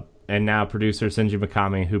 and now producer Shinji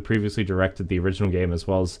Mikami, who previously directed the original game as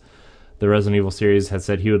well as the Resident Evil series, has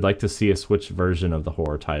said he would like to see a Switch version of the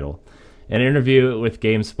horror title. In an interview with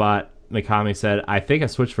GameSpot, Mikami said, I think a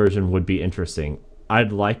Switch version would be interesting.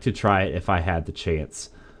 I'd like to try it if I had the chance.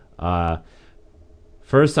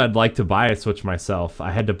 First, I'd like to buy a Switch myself.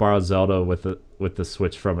 I had to borrow Zelda with the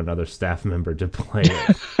Switch from another staff member to play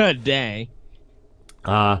it. Dang.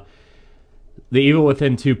 The Evil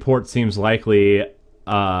Within 2 port seems likely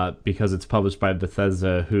because it's published by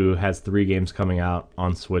Bethesda, who has 3 games coming out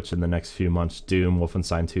on Switch in the next few months: Doom,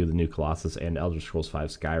 Wolfenstein 2, The New Colossus, and Elder Scrolls V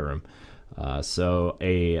Skyrim. So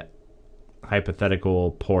a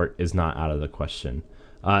hypothetical port is not out of the question.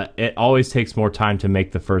 It always takes more time to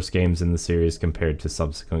make the first games in the series compared to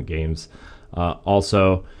subsequent games.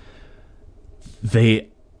 Also, they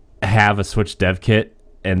have a Switch dev kit,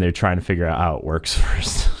 and they're trying to figure out how it works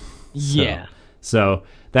first. So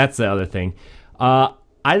that's the other thing.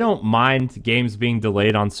 I don't mind games being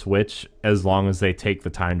delayed on Switch as long as they take the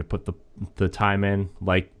time to put the time in,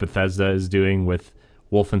 like Bethesda is doing with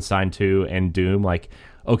Wolfenstein 2 and Doom. Like,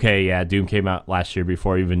 okay, yeah, Doom came out last year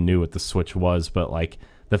before I even knew what the Switch was, but like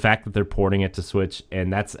the fact that they're porting it to Switch,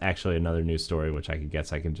 and that's actually another news story, which I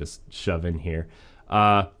can just shove in here.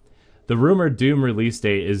 The rumored Doom release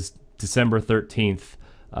date is December 13th,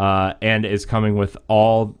 and is coming with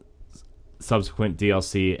all subsequent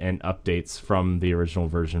DLC and updates from the original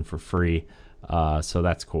version for free. So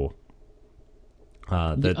that's cool.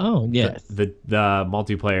 The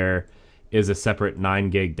multiplayer is a separate 9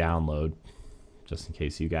 gig download, just in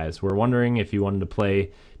case you guys were wondering if you wanted to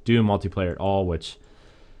play Doom multiplayer at all, which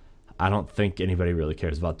I don't think anybody really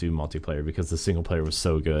cares about Doom multiplayer because the single player was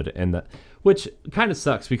so good, and which kind of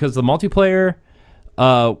sucks because the multiplayer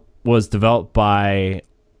was developed by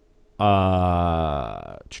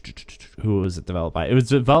who was it developed by? It was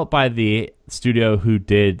developed by the studio who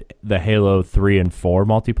did the Halo 3 and 4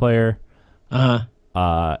 multiplayer.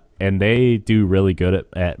 And they do really good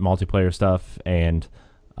at multiplayer stuff, and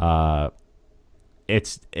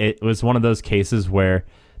it was one of those cases where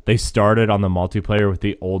they started on the multiplayer with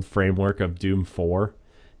the old framework of Doom 4,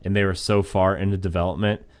 and they were so far into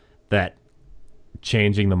development that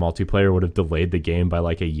changing the multiplayer would have delayed the game by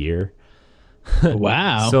like a year.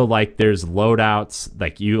 Wow. So like there's loadouts,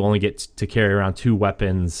 like you only get to carry around 2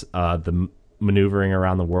 weapons. The maneuvering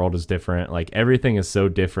around the world is different. Like everything is so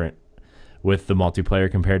different with the multiplayer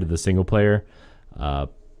compared to the single player. Uh,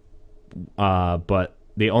 but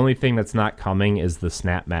the only thing that's not coming is the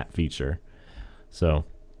snap map feature. So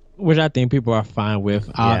which I think people are fine with.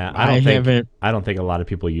 yeah, I haven't. I don't think a lot of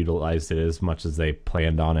people utilized it as much as they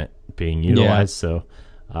planned on it being Yeah, utilized. So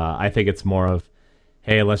I think it's more of,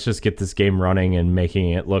 hey, let's just get this game running and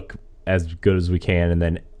making it look as good as we can, and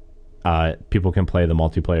then people can play the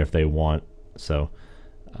multiplayer if they want. So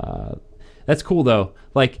that's cool though.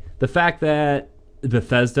 Like the fact that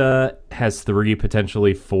Bethesda has 3,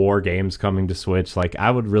 potentially 4 games coming to Switch. Like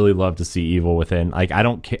I would really love to see Evil Within. Like I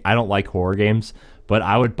don't like horror games, but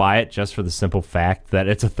I would buy it just for the simple fact that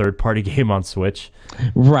it's a third-party game on Switch.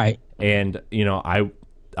 right. And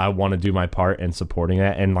I want to do my part in supporting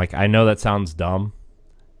that. And like I know that sounds dumb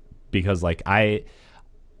because like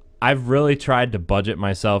I've really tried to budget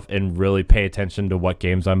myself and really pay attention to what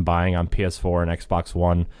games I'm buying on PS4 and Xbox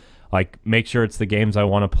One. Like make sure it's the games I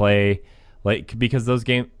want to play. Like because those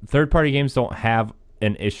third-party games don't have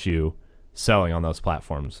an issue selling on those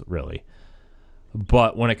platforms really.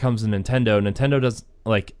 But when it comes to Nintendo does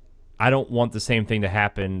like I don't want the same thing to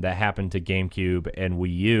happen that happened to GameCube and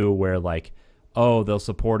Wii U where like oh they'll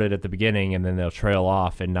support it at the beginning and then they'll trail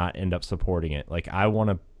off and not end up supporting it. Like I want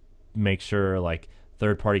to make sure like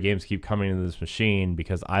third-party games keep coming into this machine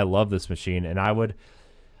because I love this machine and I would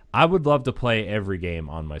love to play every game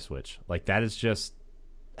on my Switch. Like that is just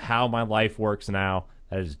how my life works now.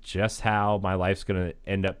 That is just how my life's going to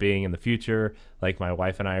end up being in the future. Like my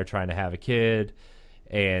wife and I are trying to have a kid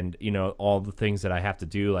and, all the things that I have to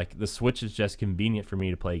do. Like the Switch is just convenient for me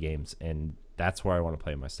to play games and that's where I want to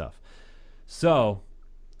play my stuff. So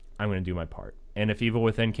I'm going to do my part. And if Evil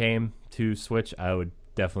Within came to Switch, I would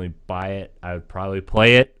definitely buy it. I would probably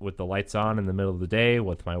play it with the lights on in the middle of the day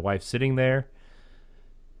with my wife sitting there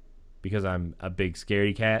because I'm a big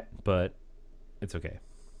scaredy cat, but it's okay.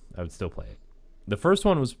 I would still play it. The first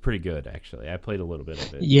one was pretty good, actually. I played a little bit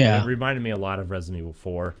of it. Yeah. It reminded me a lot of Resident Evil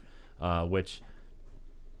 4, which,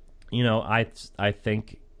 I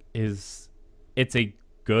think it's a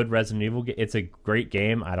good Resident Evil game. It's a great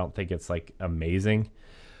game. I don't think it's, like, amazing.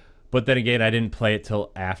 But then again, I didn't play it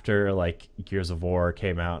till after, like, Gears of War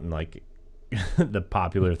came out and, like, the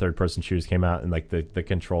popular third-person shooters came out and, like, the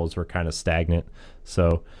controls were kind of stagnant.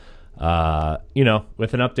 So...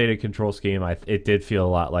 with an updated control scheme, it did feel a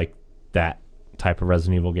lot like that type of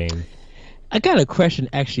Resident Evil game. I got a question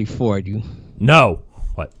actually for you. No.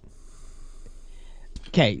 What?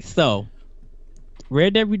 Okay, so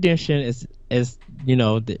Red Dead Redemption is there's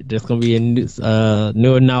gonna be a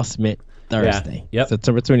new announcement Thursday, Yep.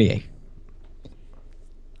 September 28th.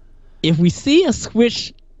 If we see a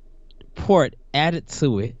Switch port added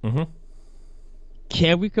to it,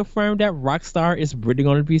 can we confirm that Rockstar is really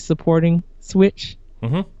going to be supporting Switch?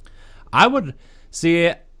 I would see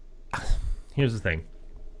it. Here's the thing.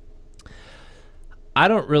 I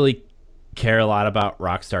don't really care a lot about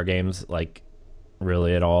Rockstar games, like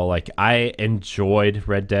really at all. Like I enjoyed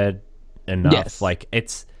Red Dead enough. Yes. Like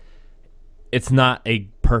it's not a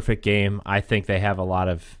perfect game. I think they have a lot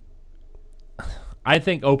of. I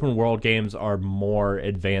think open world games are more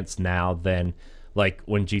advanced now than like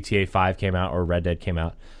when GTA 5 came out or Red Dead came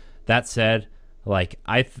out. That said, like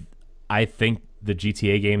I think the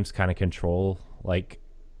GTA games kind of control like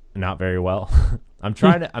not very well. I'm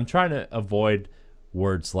trying to avoid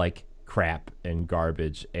words like crap and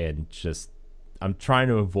garbage and just I'm trying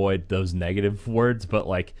to avoid those negative words, but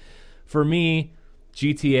like for me,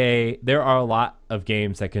 GTA, there are a lot of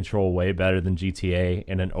games that control way better than GTA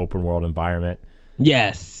in an open world environment.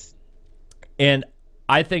 Yes. And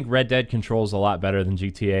I think Red Dead controls a lot better than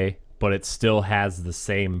GTA, but it still has the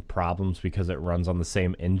same problems because it runs on the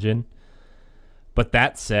same engine. But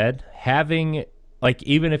that said, having like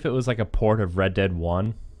even if it was like a port of Red Dead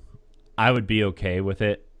 1, I would be okay with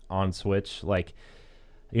it on Switch. Like,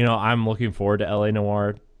 I'm looking forward to LA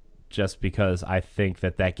Noire just because I think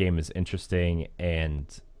that game is interesting and,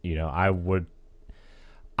 I would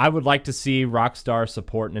like to see Rockstar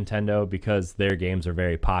support Nintendo because their games are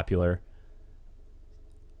very popular.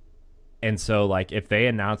 And so, like, if they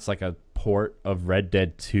announce, like, a port of Red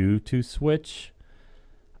Dead 2 to Switch,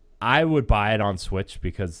 I would buy it on Switch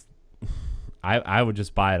because I would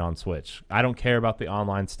just buy it on Switch. I don't care about the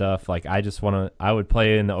online stuff. Like, I would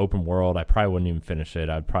play it in the open world. I probably wouldn't even finish it.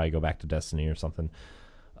 I'd probably go back to Destiny or something.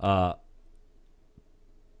 But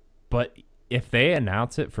if they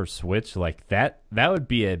announce it for Switch, like, that would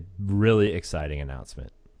be a really exciting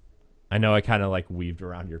announcement. I know I kind of, like, weaved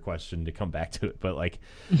around your question to come back to it, but, like...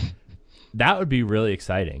 That would be really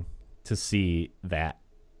exciting to see that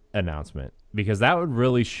announcement because that would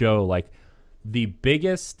really show like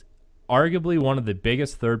arguably one of the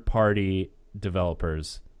biggest third-party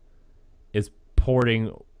developers is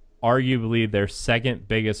porting arguably their second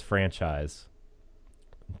biggest franchise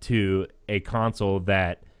to a console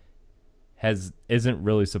that isn't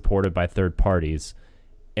really supported by third parties,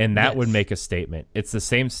 and that would make a statement. It's the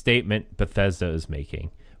same statement Bethesda is making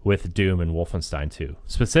with Doom and Wolfenstein 2.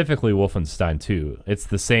 Specifically Wolfenstein 2. It's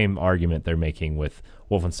the same argument they're making with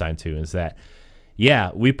Wolfenstein 2, is that, yeah,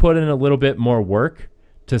 we put in a little bit more work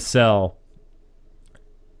to sell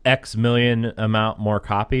X million amount more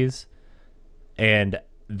copies, and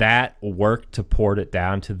that work to port it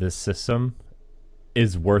down to this system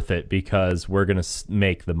is worth it because we're going to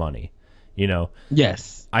make the money.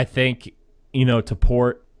 Yes. I think, to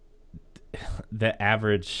port the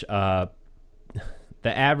average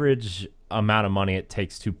amount of money it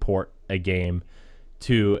takes to port a game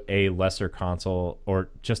to a lesser console, or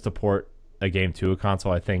just to port a game to a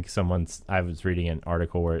console, I think I was reading an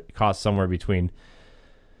article where it costs somewhere between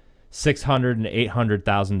 $600,000 and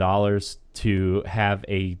 $800,000 to have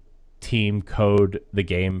a team code the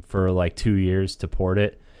game for like 2 years to port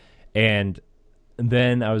it. And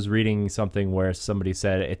then I was reading something where somebody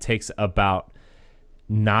said it takes about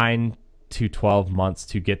 9 to 12 months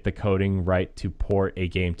to get the coding right to port a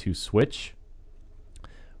game to Switch,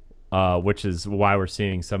 which is why we're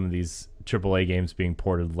seeing some of these AAA games being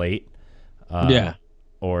ported late.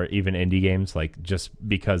 Or even indie games, like just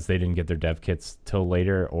because they didn't get their dev kits till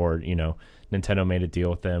later, or Nintendo made a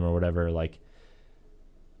deal with them or whatever. Like,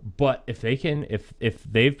 but if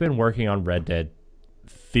they've been working on Red Dead,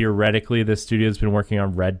 theoretically the studio's been working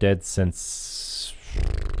on Red Dead since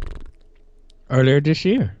early this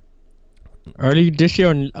year or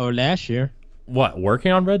last year. What,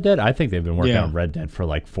 working on Red Dead? I think they've been working on Red Dead for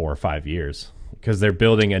like 4 or 5 years. Because they're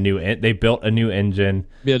building they built a new engine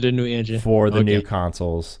for the new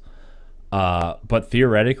consoles. But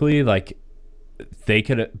theoretically, like, they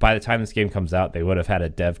could, by the time this game comes out, they would have had a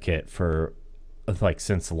dev kit for like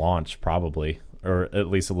since launch, probably, or at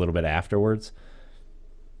least a little bit afterwards.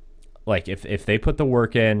 Like, if they put the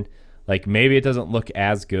work in, like, maybe it doesn't look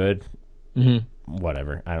as good.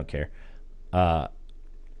 Whatever, I don't care.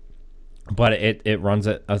 But it runs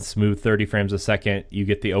at a smooth 30 frames a second. You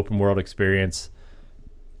get the open world experience.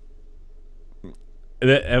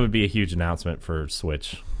 That would be a huge announcement for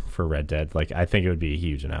Switch for Red Dead. Like, I think it would be a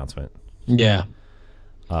huge announcement. Yeah.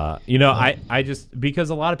 I just, because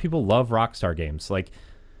a lot of people love Rockstar games. Like,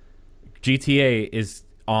 GTA is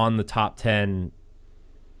on the top 10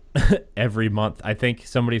 every month. I think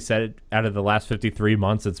somebody said it, out of the last 53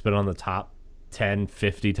 months, it's been on the top 10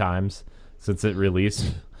 50 times since it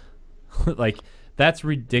released. Like, that's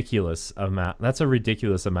ridiculous amount. That's a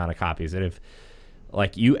ridiculous amount of copies. And if,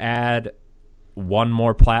 like, you add one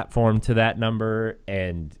more platform to that number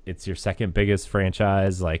and it's your second biggest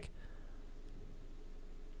franchise, like,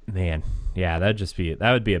 man, yeah, that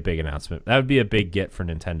would be a big announcement. That would be a big get for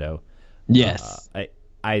Nintendo. Yes.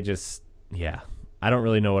 I just, yeah, I don't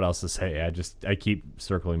really know what else to say. I keep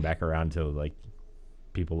circling back around to, like,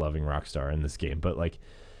 people loving Rockstar in this game, but, like,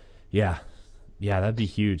 yeah, that'd be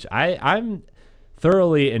huge. I'm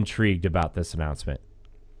thoroughly intrigued about this announcement.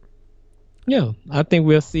 Yeah, I think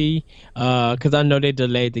we'll see, because I know they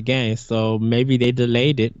delayed the game, so maybe they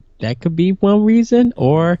delayed it. That could be one reason,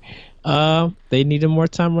 or they needed more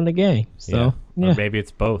time on the game. So yeah. Or maybe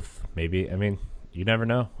it's both. Maybe, I mean, you never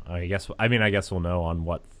know. I guess we'll know on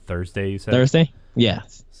what, Thursday, you said? Thursday?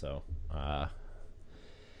 Yes. So,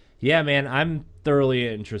 yeah, man, I'm thoroughly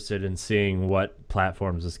interested in seeing what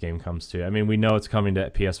platforms this game comes to. I mean, we know it's coming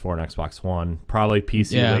to PS4 and Xbox One, probably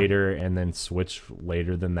PC later, and then Switch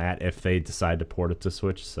later than that if they decide to port it to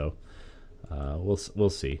Switch. So,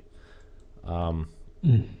 we'll see.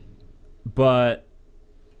 But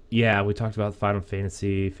yeah, we talked about Final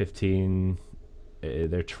Fantasy 15.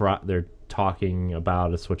 They're talking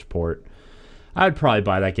about a Switch port. I'd probably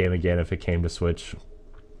buy that game again if it came to Switch.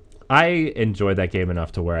 I enjoyed that game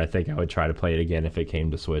enough to where I think I would try to play it again if it came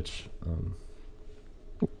to Switch.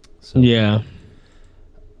 Yeah.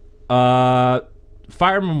 Fire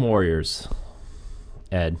Emblem Warriors,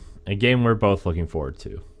 Ed, a game we're both looking forward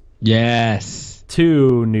to. Yes.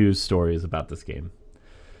 2 news stories about this game.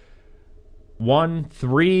 1,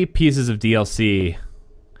 3 pieces of DLC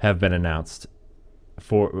have been announced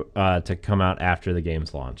for to come out after the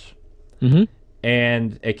game's launch.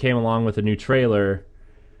 And it came along with a new trailer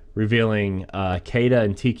revealing Keita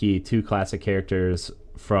and Tiki, 2 classic characters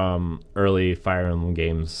from early Fire Emblem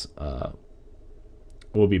games,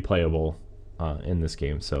 will be playable in this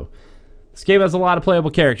game. So this game has a lot of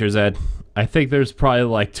playable characters, Ed. I think there's probably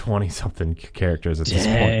like 20-something characters at this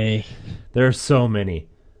point. There are so many.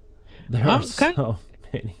 There are so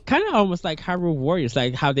Kind of almost like Hyrule Warriors,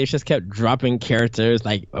 like how they just kept dropping characters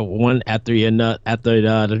like one after another after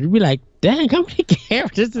the other. You'd be like, dang, how many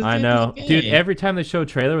characters is I in this know, dude. game? Every time they show a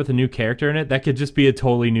trailer with a new character in it, that could just be a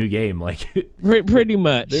totally new game. Like, Pretty there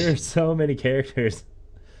much. are so many characters.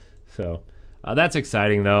 So that's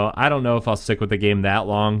exciting, though. I don't know if I'll stick with the game that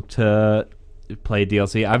long to play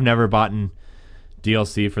DLC. I've never bought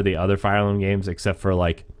DLC for the other Fire Emblem games except for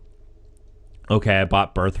like, okay, I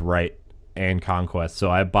bought Birthright and Conquest, so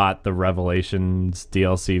I bought the Revelations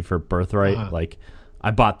DLC for Birthright. Like,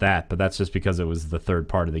 I bought that, but that's just because it was the third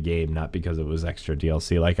part of the game, not because it was extra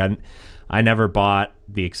DLC. Like, I never bought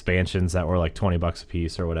the expansions that were like $20 a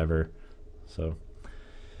piece or whatever. So,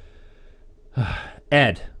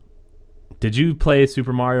 Ed, did you play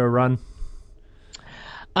Super Mario Run?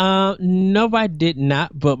 No, I did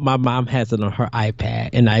not, but my mom has it on her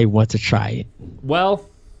iPad, and I want to try it. Well,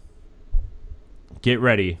 get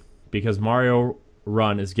ready because Mario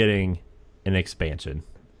Run is getting an expansion.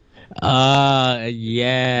 It's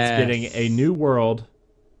Yes. getting a new world.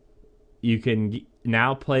 You can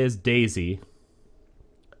now play as Daisy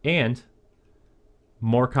and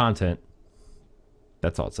more content.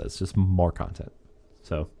 That's all it says, just more content.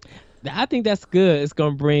 So, I think that's good. It's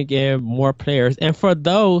gonna bring in more players, and for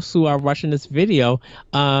those who are watching this video,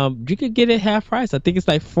 you could get it half price. I think it's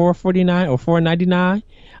like $4.49 or $4.99,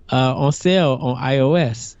 on sale on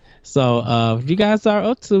iOS. So, if you guys are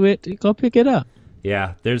up to it, go pick it up.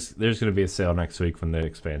 yeah, there's going to be a sale next week when the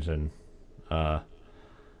expansion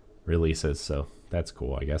releases, so that's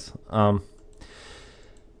cool, I guess.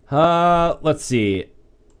 Let's see.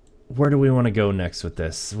 Where do we want to go next with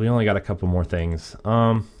this? We only got a couple more things.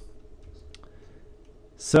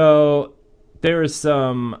 So there is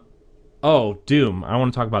some. Oh, Doom. I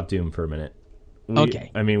want to talk about Doom for a minute.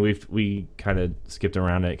 Okay. I mean, we kind of skipped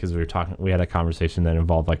around it because we were talking. We had a conversation that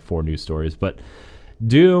involved like 4 news stories, but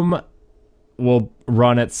Doom will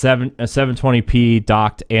run at 720p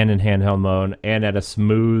docked and in handheld mode and at a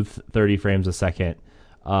smooth 30 frames a second.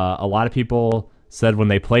 A lot of people said when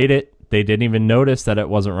they played it, they didn't even notice that it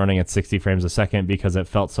wasn't running at 60 frames a second because it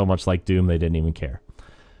felt so much like Doom they didn't even care.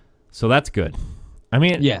 So that's good. I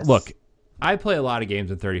mean, Yes. look, I play a lot of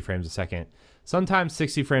games at 30 frames a second. Sometimes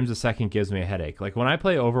 60 frames a second gives me a headache. Like when I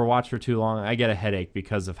play Overwatch for too long, I get a headache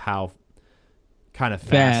because of how kind of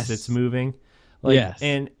fast it's moving. Like, Yes.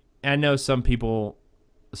 And I know some people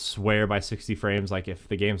swear by 60 frames. Like if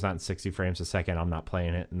the game's not in 60 frames a second, I'm not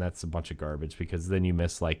playing it. And that's a bunch of garbage because then you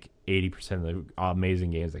miss like 80% of the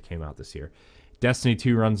amazing games that came out this year. Destiny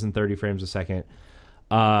 2 runs in 30 frames a second.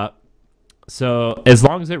 So as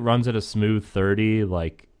long as it runs at a smooth 30,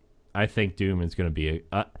 like I think Doom is going to be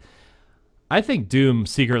I think Doom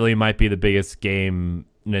secretly might be the biggest game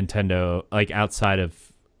Nintendo, like outside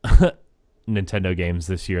of Nintendo games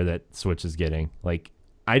this year that Switch is getting. Like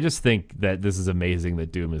I just think that this is amazing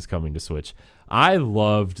that Doom is coming to Switch. I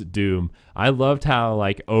loved Doom. I loved how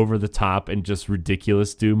like over the top and just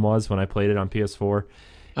ridiculous Doom was when I played it on PS4.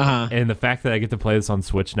 And the fact that I get to play this on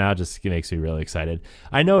Switch now just makes me really excited.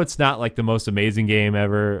 I know it's not like the most amazing game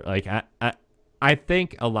ever. Like I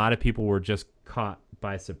think a lot of people were just caught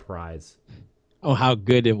by surprise. Oh, how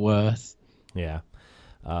good it was. Yeah.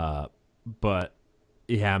 But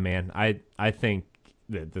yeah, man, I think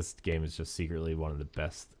that this game is just secretly one of the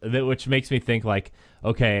best, which makes me think like,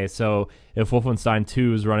 okay, so if Wolfenstein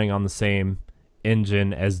 2 is running on the same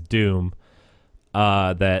engine as Doom,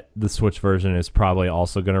 that the Switch version is probably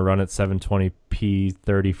also going to run at 720p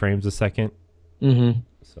 30 frames a second.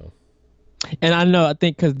 So, and I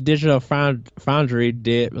think because Digital Foundry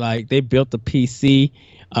did, like, they built the PC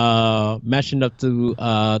matching up to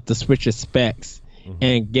the Switch's specs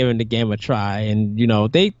and giving the game a try. And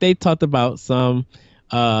they talked about some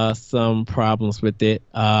problems with it,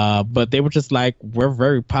 but they were just like, we're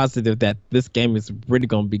very positive that this game is really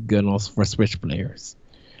going to be good for Switch players.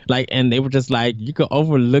 Like, and they were just like, you could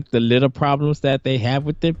overlook the little problems that they have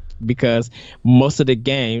with it because most of the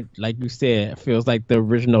game, like you said, feels like the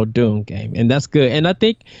original Doom game, and that's good. And I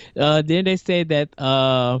think then they say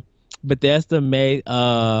that Bethesda made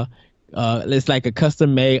it's like a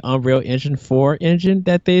custom made Unreal Engine 4 engine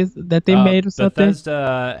that they made or something.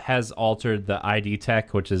 Bethesda has altered the ID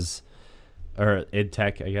tech, which is or id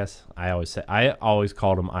tech, I guess. I always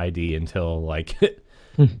called them ID until like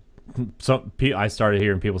I started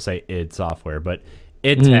hearing people say id software, but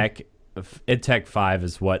id tech 5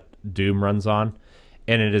 is what Doom runs on,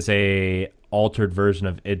 and it is a altered version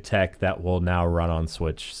of id tech that will now run on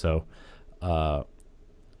Switch. So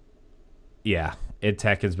yeah, id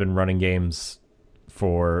tech has been running games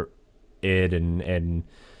for id and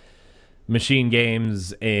machine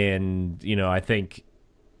games, and I think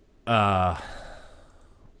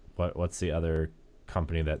what's the other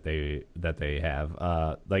company that they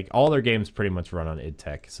have? Like all their games pretty much run on id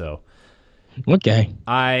Tech. So Okay.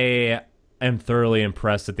 I am thoroughly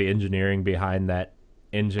impressed at the engineering behind that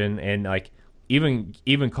engine, and like even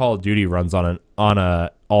Call of Duty runs on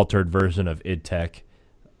a altered version of id Tech.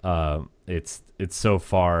 It's so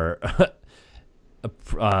far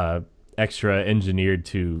extra engineered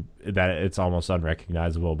to that it's almost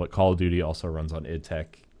unrecognizable. But Call of Duty also runs on id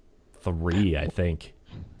Tech 3, I think.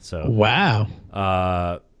 So Wow.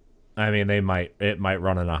 I mean, it might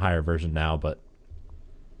run in a higher version now, but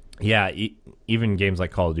yeah, even games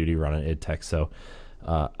like Call of Duty run on id Tech. So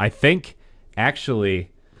I think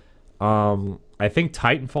actually, I think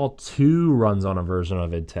Titanfall 2 runs on a version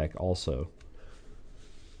of id Tech also.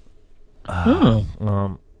 Oh.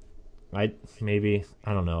 I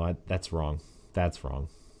don't know. That's wrong. That's wrong.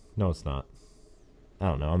 No, it's not. I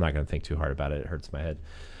don't know. I'm not gonna think too hard about it. It hurts my head.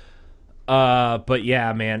 But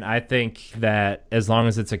yeah, man, I think that as long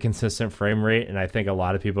as it's a consistent frame rate, and I think a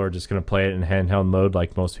lot of people are just going to play it in handheld mode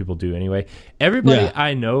like most people do anyway. Everybody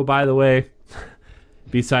I know, by the way,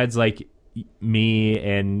 besides like me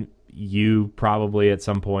and you probably at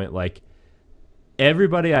some point, like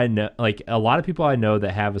everybody I know, like a lot of people I know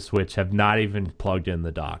that have a Switch have not even plugged in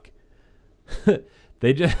the dock.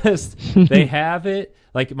 They have it.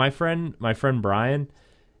 Like my friend Brian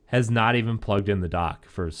has not even plugged in the dock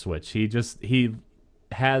for a Switch. He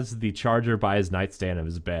has the charger by his nightstand of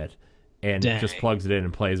his bed and just plugs it in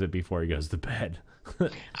and plays it before he goes to bed.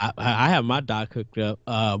 I have my dock hooked up,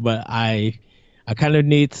 but I kind of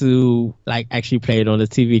need to like actually play it on the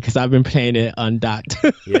TV because I've been playing it undocked.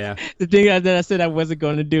 Yeah. The thing that I said I wasn't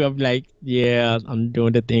going to do, I'm like, yeah, I'm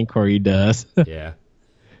doing the thing Corey does. Yeah.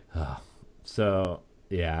 So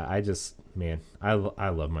yeah, I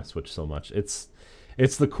love my Switch so much. It's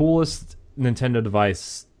the coolest Nintendo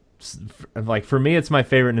device. Like for me, it's my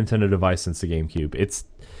favorite Nintendo device since the GameCube. It's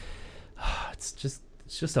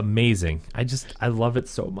just amazing. I love it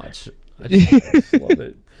so much. I just love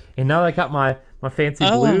it. And now I got my fancy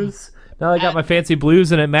blues. Now I got my fancy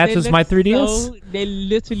blues, and it matches my 3DS. They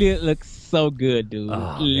literally look so good, dude.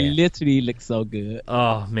 Literally look so good.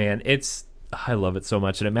 Oh man, I love it so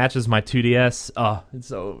much, and it matches my 2DS. Oh, it's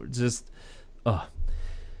so just. Oh.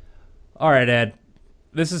 All right, Ed.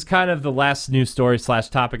 This is kind of the last news story /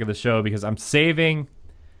 topic of the show because I'm saving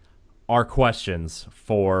our questions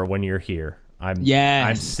for when you're here. I'm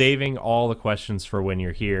saving all the questions for when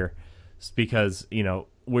you're here because,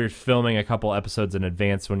 we're filming a couple episodes in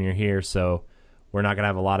advance when you're here, so we're not going to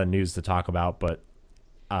have a lot of news to talk about, but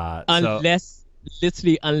unless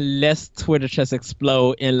Twitter just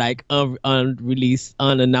explode and like unreleased,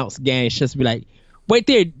 unannounced games just be like, wait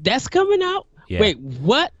there, that's coming out? Yeah. Wait,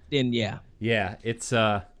 what? Then yeah. Yeah, it's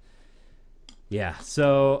so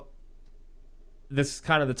this is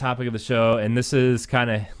kind of the topic of the show, and this is kind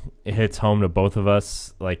of it hits home to both of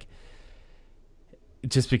us, like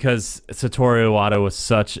just because Satoru Iwata was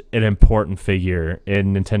such an important figure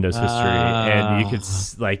in Nintendo's history, and you could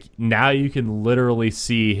now you can literally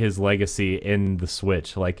see his legacy in the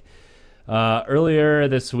Switch. Like earlier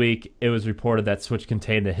this week, it was reported that Switch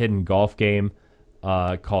contained a hidden golf game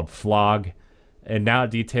called Flog, and now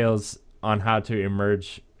details on how to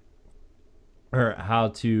emerge or how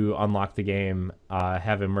to unlock the game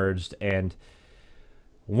have emerged, and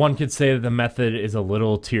one could say that the method is a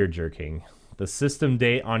little tear-jerking. The system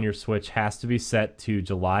date on your Switch has to be set to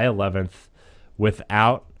July 11th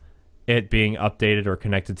without it being updated or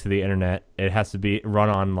connected to the internet. It has to be run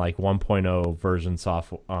on like 1.0 version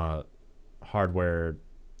hardware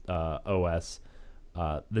OS.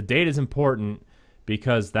 The date is important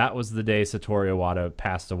because that was the day Satoru Iwata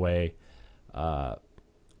passed away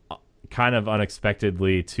kind of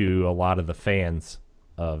unexpectedly to a lot of the fans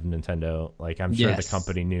of Nintendo. Like I'm sure the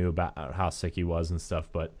company knew about how sick he was and stuff,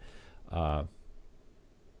 but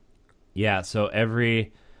so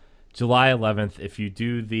every July 11th, if you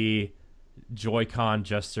do the Joy-Con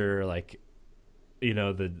gesture, like the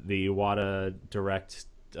Iwata Direct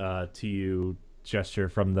to you gesture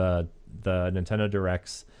from the Nintendo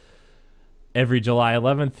Directs, every July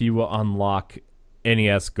 11th you will unlock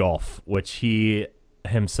NES Golf, which he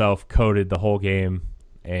himself coded the whole game,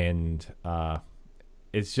 and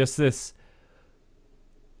it's just this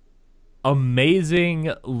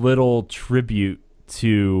amazing little tribute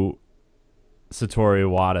to Satoru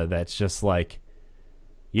Iwata that's just like,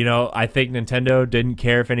 I think Nintendo didn't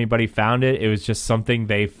care if anybody found it. It was just something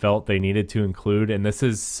they felt they needed to include, and this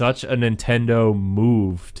is such a Nintendo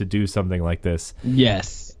move to do something like this.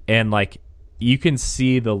 Yes. And like you can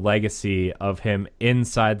see the legacy of him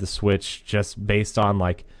inside the Switch just based on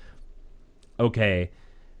like, okay,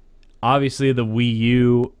 obviously the Wii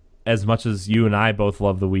U as much as you and I both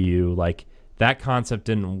love the Wii U, like that concept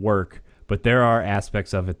didn't work, but there are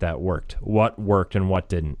aspects of it that worked. What worked and what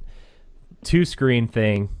didn't. 2-screen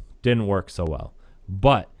thing didn't work so well,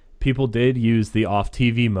 but people did use the off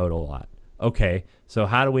TV mode a lot. Okay, so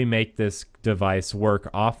how do we make this device work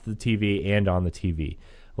off the TV and on the TV?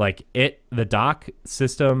 Like the dock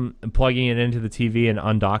system, plugging it into the TV and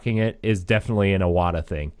undocking it is definitely an Iwata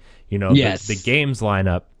thing. You know, yes. the games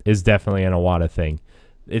lineup is definitely an Iwata thing.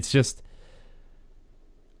 It's just,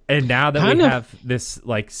 and now that we have this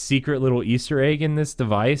like secret little Easter egg in this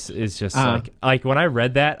device is just like when I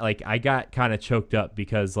read that, like I got kind of choked up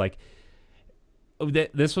because like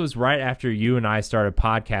this was right after you and I started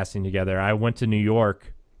podcasting together. I went to New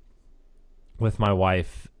York with my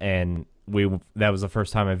wife, and that was the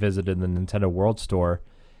first time I visited the Nintendo World Store,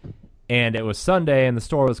 and it was Sunday and the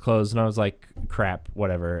store was closed, and I was like, crap,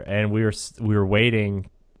 whatever. And we were waiting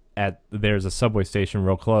there's a subway station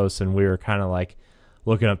real close, and we were kind of like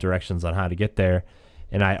looking up directions on how to get there,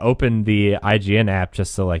 and I opened the IGN app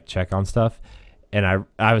just to like check on stuff, and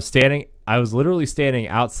I was literally standing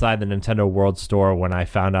outside the Nintendo World Store when I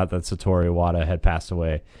found out that Satoru Iwata had passed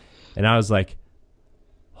away, and I was like,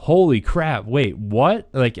 holy crap, wait, what?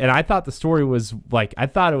 Like, and I thought the story was like, I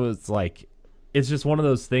thought it was like, it's just one of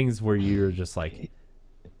those things where you're just like,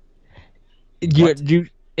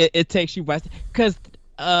 it takes you by, because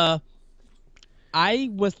I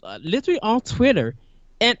was literally on Twitter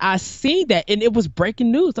and I seen that and it was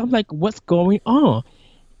breaking news. I'm like, what's going on?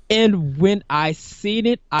 And when I seen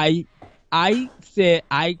it, I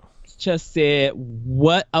just said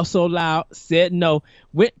what so loud, said no,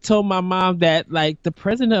 told my mom that like the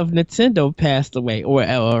president of Nintendo passed away, or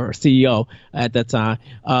CEO at that time.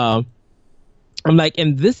 I'm like,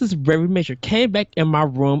 and this is very major. Came back in my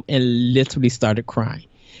room and literally started crying.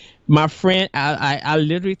 My friend, I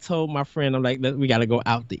literally told my friend, I'm like, we got to go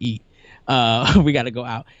out to eat. We got to go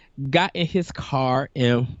out. Got in his car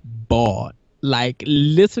and bawled. Like,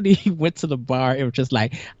 literally went to the bar and was just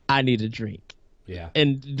like, I need a drink. Yeah.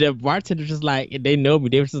 And the bartender just like, they know me.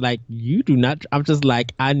 They were just like, you do not. I'm just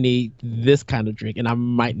like, I need this kind of drink and I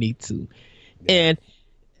might need to. Yeah. And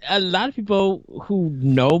a lot of people who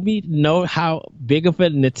know me know how big of a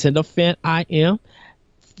Nintendo fan I am.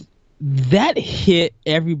 That hit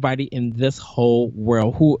everybody in this whole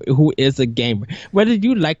world who is a gamer, whether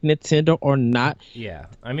you like Nintendo or not. Yeah,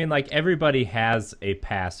 I mean, like everybody has a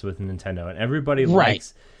past with Nintendo, and everybody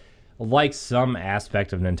likes some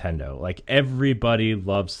aspect of Nintendo. Like everybody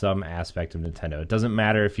loves some aspect of Nintendo. It doesn't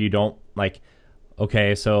matter if you don't like.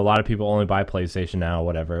 Okay, so a lot of people only buy PlayStation now,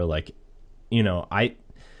 whatever. Like, you know,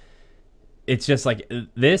 it's just like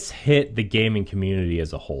this hit the gaming community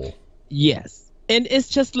as a whole. Yes. And it's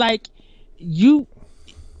just like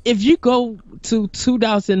if you go to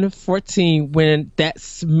 2014 when that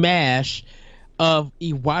smash of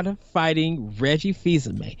Iwata fighting Reggie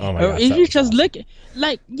Fils-Aimé, or if you just look at,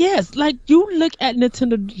 like, yes, like you look at the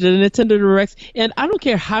Nintendo Directs, and I don't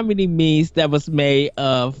care how many memes that was made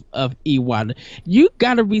of Iwata, you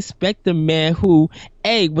gotta respect the man who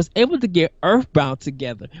was able to get Earthbound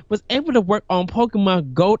together, was able to work on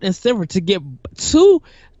Pokemon Gold and Silver to get two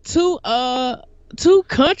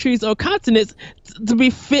countries or continents to be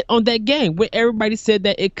fit on that game, where everybody said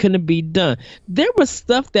that it couldn't be done. There was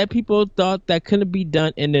stuff that people thought that couldn't be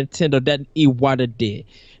done in Nintendo that Iwata did.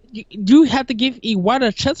 You have to give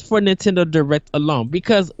Iwata just for Nintendo Direct alone,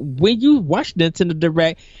 because when you watch Nintendo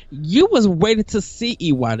Direct, you was waiting to see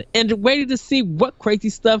Iwata and waiting to see what crazy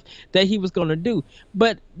stuff that he was going to do.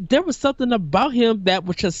 But there was something about him that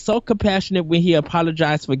was just so compassionate when he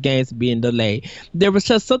apologized for games being delayed. There was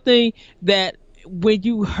just something that when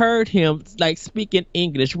you heard him like speaking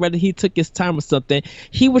English, whether he took his time or something,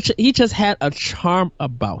 he just had a charm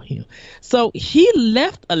about him. So he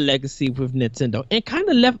left a legacy with Nintendo and kind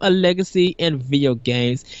of left a legacy in video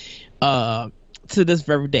games to this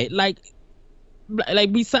very day. Like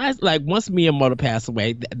besides, like, once Miyamoto passed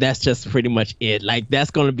away, that's just pretty much it. Like, that's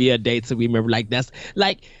gonna be a day to remember. Like, that's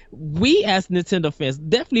like, we as Nintendo fans,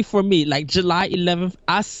 definitely for me, like July 11th,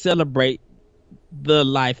 I celebrate the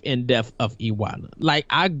life and death of Iwata. Like,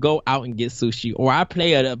 I go out and get sushi, or I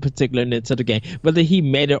play a particular Nintendo game, whether he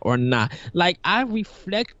made it or not. Like, I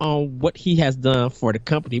reflect on what he has done for the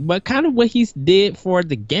company, but kind of what he's did for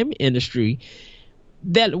the gaming industry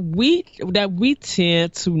that we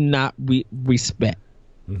tend to not respect.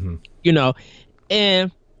 Mm-hmm. You know,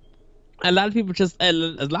 and a lot of people just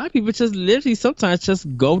literally sometimes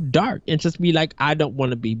just go dark and just be like, I don't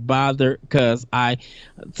want to be bothered, because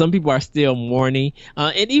some people are still mourning,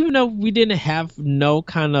 and even though we didn't have no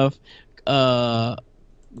kind of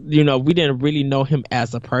we didn't really know him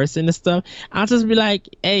as a person and stuff. I'll just be like,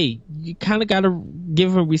 hey, you kind of gotta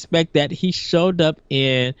give him respect that he showed up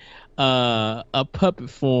in a puppet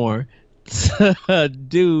form to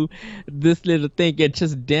do this little thing and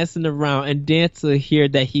just dancing around, and then to hear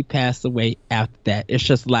that he passed away after that, it's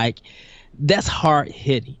just like, that's hard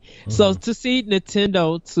hitting. So to see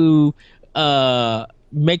Nintendo to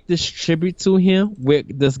make this tribute to him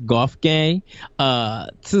with this golf game,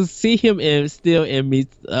 to see him still in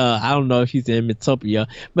I don't know if he's in Metopia,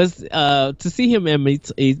 but to see him in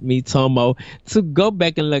Mitomo, to go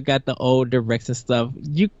back and look at the old directs and stuff,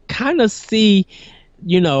 you kind of see,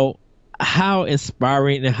 how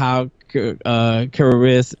inspiring and how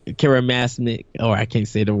charismatic, or I can't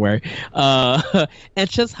say the word, and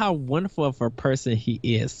just how wonderful of a person he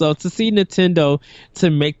is. So to see Nintendo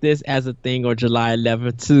to make this as a thing on July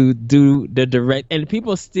 11th, to do the direct, and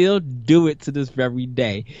people still do it to this very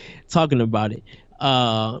day, talking about it,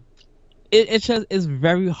 it's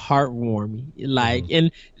very heartwarming. Like,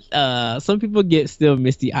 and some people get still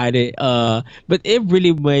misty-eyed, but it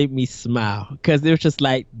really made me smile, because it was just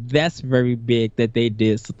like, that's very big that they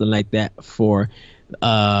did something like that for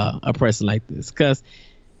a person like this, because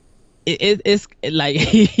it's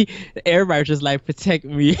like everybody's just like, protect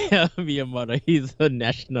me, Miyamoto, he's a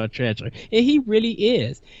national treasure, and he really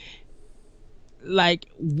is. Like,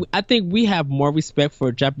 I think we have more respect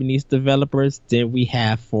for Japanese developers than we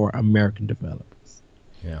have for American developers.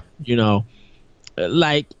 Yeah.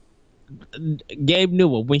 Like Gabe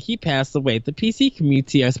Newell, when he passed away, the PC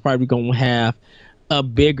community is probably going to have a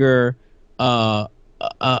bigger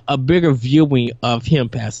viewing of him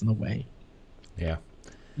passing away. Yeah.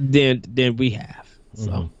 Than we have.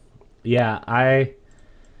 So yeah,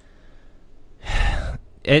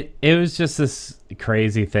 it was just this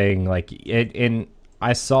crazy thing, like and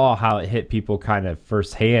I saw how it hit people kind of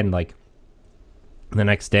firsthand. Like, the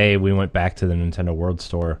next day we went back to the Nintendo World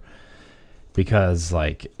Store, because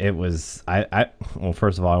like it was, well,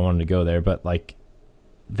 first of all, I wanted to go there, but like,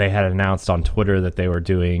 they had announced on Twitter that they were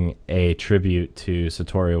doing a tribute to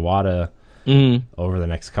Satoru Iwata over the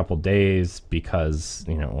next couple days, because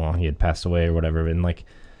he had passed away or whatever. And like,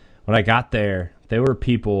 when I got there were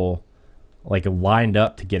people like lined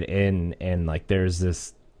up to get in, and like, there's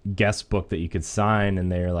this guest book that you could sign,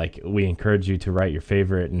 and they're like, we encourage you to write your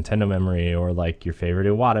favorite Nintendo memory, or like your favorite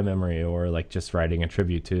Iwata memory, or like just writing a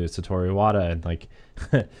tribute to Satoru Iwata. And like,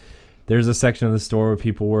 there's a section of the store where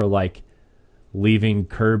people were like leaving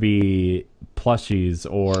Kirby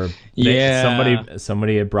plushies, or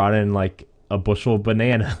somebody had brought in like a bushel of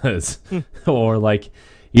bananas or like,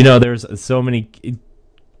 there's so many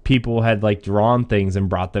people had like drawn things and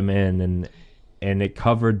brought them in, and it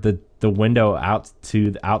covered the window out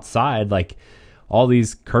to the outside, like all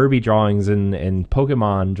these Kirby drawings and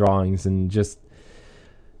Pokemon drawings, and just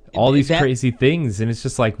all these crazy things. And it's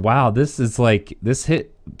just like, wow, this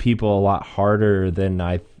hit people a lot harder than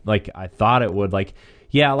I thought it would. Like,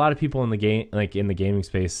 yeah, a lot of people in the gaming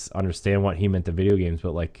space understand what he meant to video games,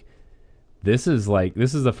 but like, this is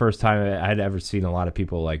the first time I'd ever seen a lot of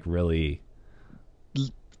people like really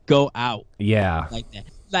go out, like that.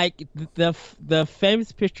 Like, the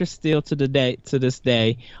famous picture still to this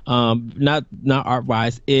day, not art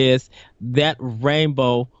wise, is that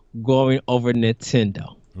rainbow going over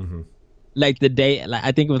Nintendo. Like the day, like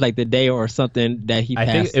I think it was like the day or something that he passed.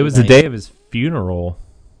 I think it was the day of his funeral.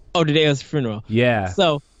 Oh, the day of his funeral. Yeah.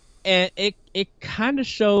 So, and it kind of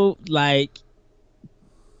showed like,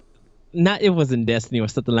 not it wasn't Destiny or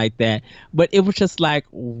something like that, but it was just like,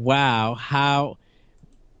 wow, how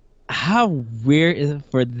weird is it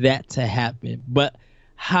for that to happen, but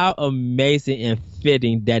how amazing and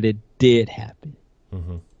fitting that it did happen.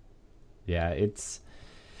 Yeah, it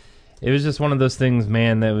was just one of those things,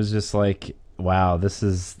 man, that was just like, wow, this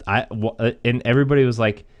is and everybody was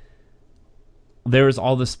like, there was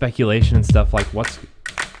all this speculation and stuff, like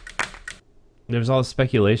there was all this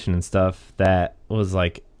speculation and stuff that was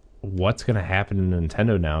like, what's gonna happen to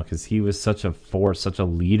Nintendo now, because he was such a force, such a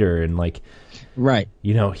leader, and like, right,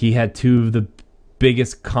 he had two of the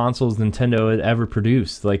biggest consoles Nintendo had ever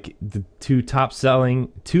produced, like the two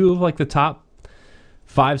of like the top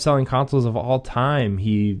 5 selling consoles of all time.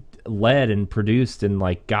 He led and produced and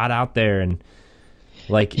like got out there, and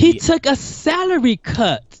like he took a salary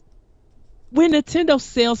cut when Nintendo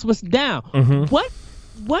sales was down. What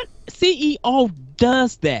CEO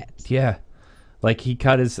does that? Yeah. Like, he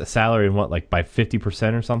cut his salary in what, like by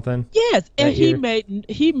 50% or something? Yes, and he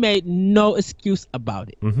made no excuse about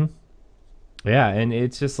it. Yeah, and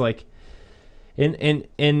it's just like,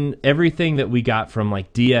 in everything that we got from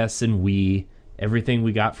like DS and Wii, everything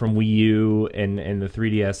we got from Wii U and the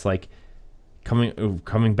 3DS, like,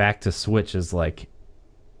 coming back to Switch is like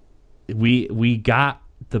we got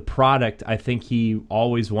the product I think he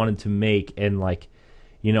always wanted to make, and like,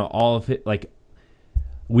 you know, all of it, like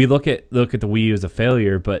we look at the Wii U as a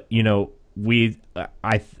failure, but you know,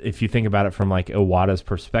 if you think about it from like Iwata's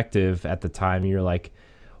perspective at the time, you're like,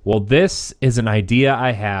 well, this is an idea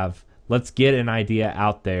I have. Let's get an idea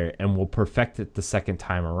out there and we'll perfect it the second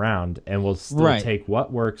time around, and we'll still take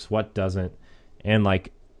what works, what doesn't. And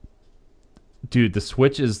like, dude, the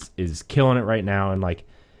Switch is killing it right now, and like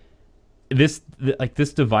this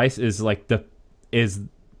device is like the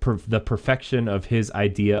perfection of his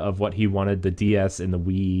idea of what he wanted the DS and the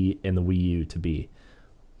Wii U to be.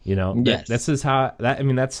 You know, yes. This is how that. I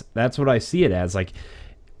mean, that's what I see it as. Like,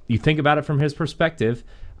 you think about it from his perspective.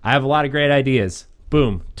 I have a lot of great ideas.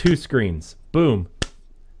 Boom, 2 screens. Boom,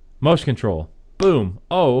 motion control. Boom.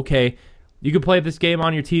 Oh, okay. You can play this game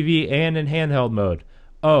on your TV and in handheld mode.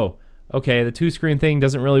 Oh, okay. The 2-screen thing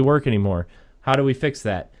doesn't really work anymore. How do we fix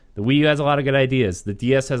that? The Wii U has a lot of good ideas. The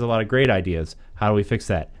DS has a lot of great ideas. How do we fix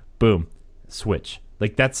that? Boom, Switch.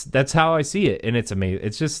 Like that's how I see it, and it's amazing.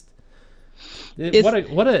 It's just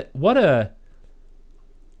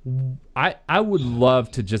I would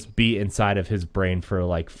love to just be inside of his brain for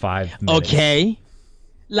like 5 minutes. Okay,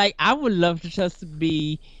 like I would love to just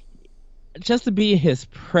be in his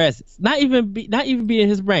presence, not even be in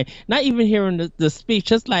his brain, not even hearing the speech,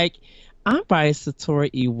 just like I'm by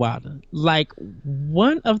Satoru Iwata, like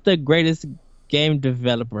one of the greatest game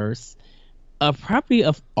developers, probably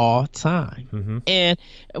of all time. Mm-hmm.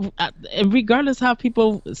 And regardless how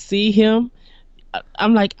people see him,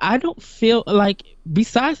 I'm like, I don't feel like,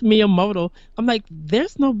 besides Miyamoto, I'm like,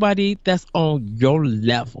 there's nobody that's on your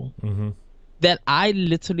level that I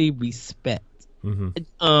literally respect.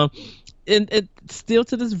 And still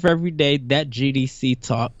to this very day, that GDC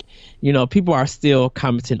talk, you know, people are still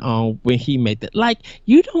commenting on when he made that. Like,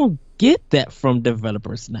 you don't get that from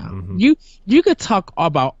developers now. You could talk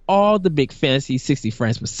about all the big fancy 60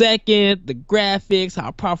 frames per second, the graphics,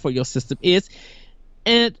 how powerful your system is,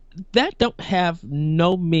 and that don't have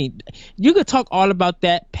no meaning. You could talk all about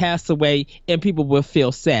that, pass away, and people will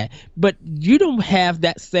feel sad, but you don't have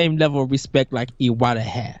that same level of respect like Iwata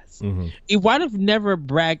has. Iwata never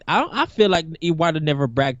bragged. I feel like Iwata never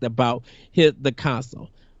bragged about the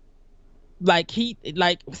console. Like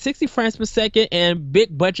 60 frames per second and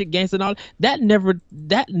big budget games and all that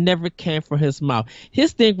never came from his mouth.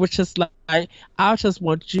 His thing was just like, I just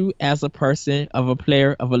want you as a person, of a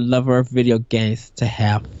player, of a lover of video games, to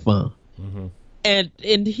have fun. And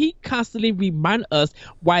he constantly remind us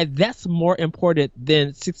why that's more important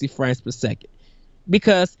than 60 frames per second.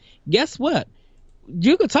 Because guess what?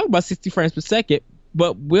 You can talk about 60 frames per second,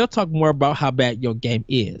 but we'll talk more about how bad your game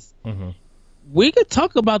is. We could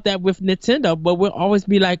talk about that with Nintendo, but we'll always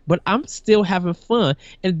be like, but I'm still having fun.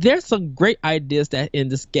 And there's some great ideas that in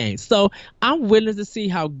this game. So I'm willing to see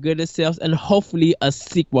how good it sells, and hopefully a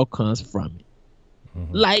sequel comes from it.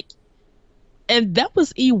 Like, and that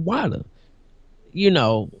was Iwata. You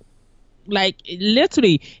know, like,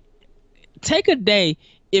 literally, take a day.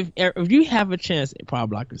 If you have a chance, Power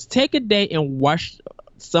Blockers, take a day and watch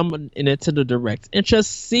some Nintendo Directs and just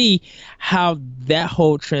see how that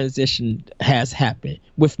whole transition has happened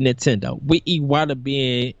with Nintendo, with Iwata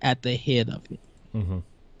being at the head of it.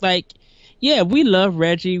 Like, yeah, we love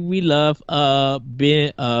Reggie, we love Bill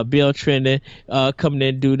Trinen coming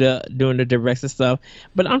in doing the directs and stuff,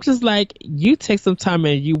 but I'm just like, you take some time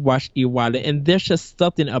and you watch Iwata, and there's just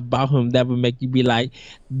something about him that would make you be like,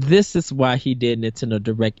 this is why he did Nintendo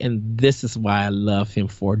Direct, and this is why I love him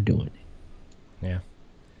for doing it.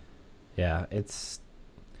 Yeah,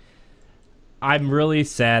 I'm really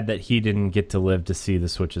sad that he didn't get to live to see the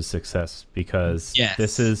Switch's success, because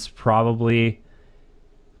this is probably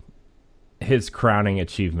his crowning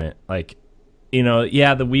achievement. Like, you know,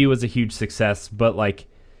 yeah, the Wii was a huge success, but like,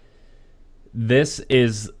 this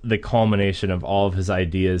is the culmination of all of his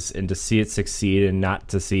ideas, and to see it succeed and not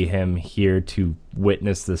to see him here to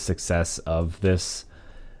witness the success of this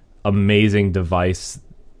amazing device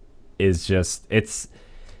is just, it's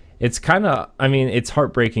kind of, I mean, it's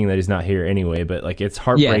heartbreaking that he's not here anyway, but like, it's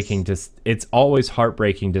heartbreaking it's always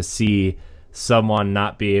heartbreaking to see someone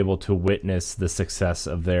not be able to witness the success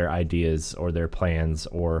of their ideas or their plans,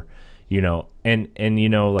 or, you know, and you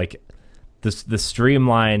know, like the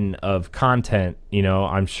streamline of content, you know,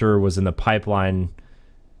 I'm sure was in the pipeline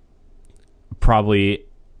probably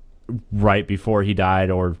right before he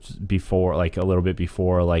died, or before, like a little bit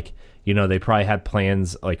before, like, you know, they probably had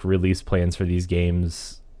plans, like release plans for these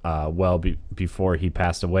games before he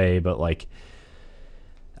passed away. But like,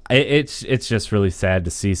 it's just really sad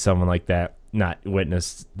to see someone like that not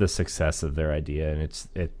witness the success of their idea,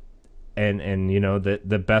 and you know,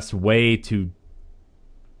 the best way to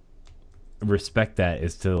respect that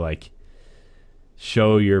is to like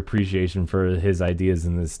show your appreciation for his ideas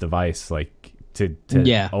in this device, like to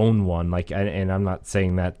own one. Like, and I'm not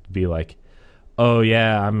saying that to be like, oh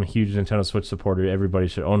yeah, I'm a huge Nintendo Switch supporter, everybody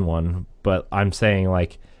should own one, but I'm saying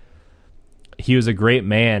like he was a great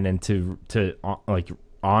man, and to like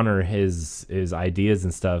honor his ideas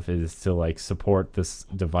and stuff is to like support this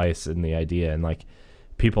device and the idea. And like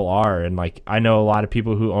people are, and like I know a lot of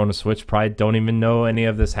people who own a Switch probably don't even know any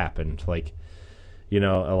of this happened. Like, you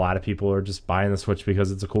know, a lot of people are just buying the Switch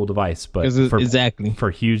because it's a cool device, but for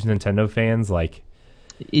huge Nintendo fans, like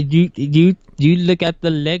you look at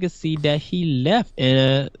the legacy that he left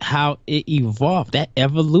and how it evolved, that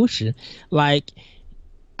evolution. Like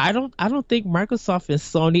I don't think Microsoft and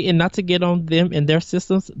Sony, and not to get on them and their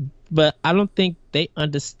systems, but I don't think they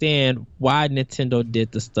understand why Nintendo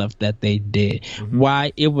did the stuff that they did.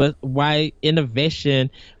 Mm-hmm. Why innovation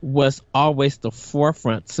was always the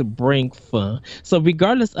forefront to bring fun. So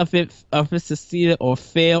regardless of it succeeded or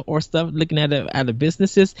failed or stuff, looking at it out of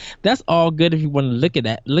businesses, that's all good if you want to look at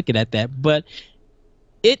that. But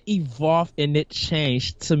it evolved and it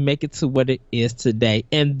changed to make it to what it is today.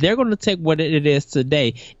 And they're going to take what it is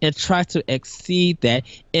today and try to exceed that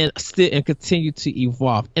and continue to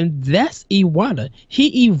evolve. And that's Iwata.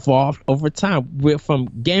 He evolved over time from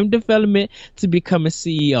game development to becoming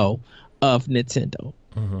CEO of Nintendo,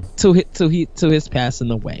 mm-hmm. to his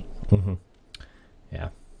passing away. Mm-hmm. Yeah.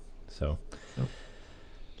 So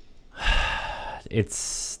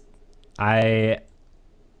it's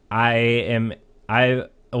I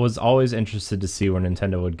was always interested to see where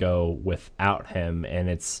Nintendo would go without him, and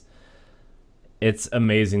it's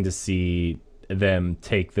amazing to see them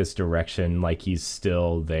take this direction. Like he's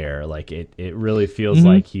still there. Like it really feels mm-hmm.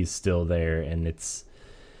 like he's still there, and it's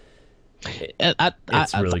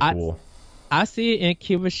really cool. I see it in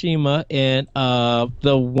Kirishima and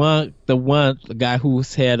the one guy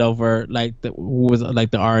who's head over who was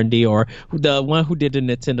like the R&D, or the one who did the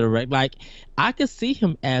Nintendo Direct. Like I could see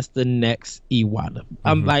him as the next Iwata. Mm-hmm.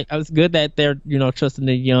 I'm like, it's good that they're trusting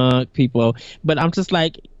the young people, but I'm just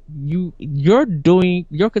like, you're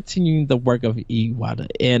continuing the work of Iwata,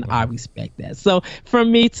 and I respect that. So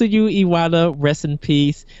from me to you, Iwata, rest in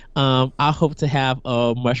peace. I hope to have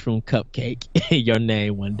a mushroom cupcake in your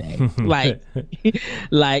name one day.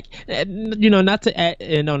 like not to add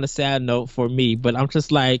in on a sad note for me, but I'm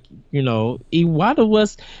just like, Iwata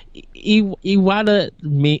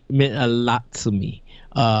meant a lot to me.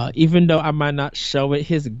 Even though I might not show it,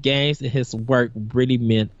 his games and his work really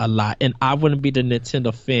meant a lot, and I wouldn't be the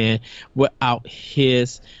Nintendo fan without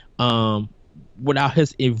his involvement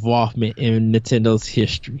in Nintendo's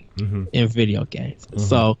history mm-hmm. in video games. Mm-hmm.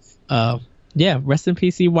 So rest in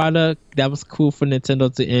peace, Iwata. That was cool for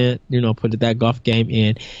Nintendo to end, put that golf game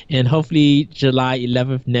in, and hopefully July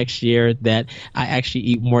 11th next year that I actually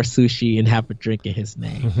eat more sushi and have a drink in his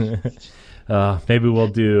name. Maybe we'll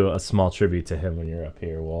do a small tribute to him when you're up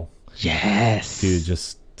here. We'll do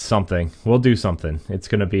just something. We'll do something. It's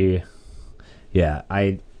gonna be,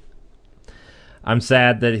 I'm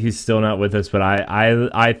sad that he's still not with us, but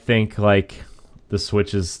I think like the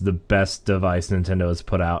Switch is the best device Nintendo has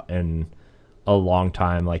put out in a long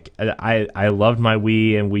time. Like I loved my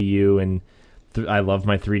Wii and Wii U, and I love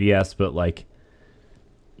my 3DS, but like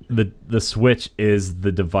the Switch is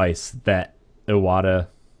the device that Iwata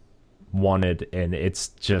wanted, and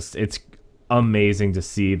it's amazing to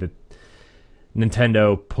see that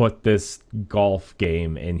Nintendo put this golf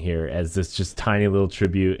game in here as this just tiny little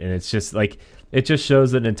tribute, and it's just like, it just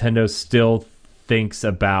shows that Nintendo still thinks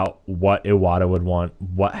about what Iwata would want,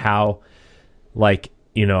 how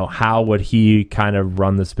would he kind of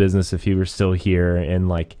run this business if he were still here, and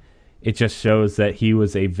like it just shows that he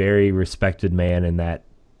was a very respected man in that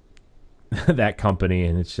company,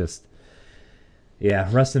 and it's just,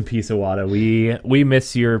 rest in peace, Iwata. We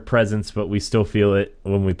miss your presence, but we still feel it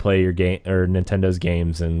when we play your game or Nintendo's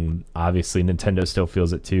games, and obviously Nintendo still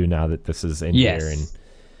feels it too now that this is in here. And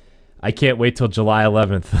I can't wait till July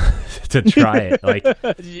 11th to try it. Like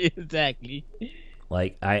exactly.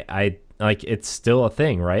 Like I like, it's still a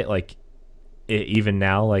thing, right? Like even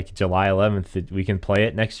now, like July 11th, we can play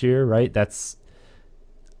it next year, right? Has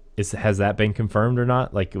that been confirmed or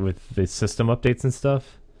not? Like with the system updates and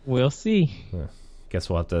stuff. We'll see. Guess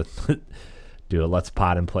we'll have to do a Let's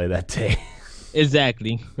Pod and play that day.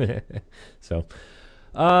 Exactly. So,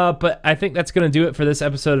 but I think that's going to do it for this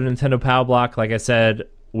episode of Nintendo Power Block. Like I said,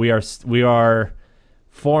 we are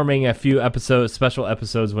forming a few special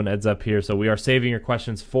episodes when Ed's up here. So we are saving your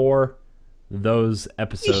questions for those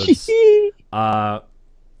episodes.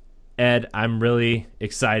 Ed, I'm really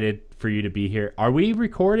excited for you to be here. Are we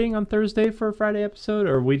recording on Thursday for a Friday episode,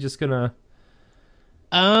 or are we just gonna?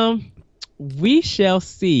 We shall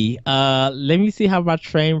see. Let me see how my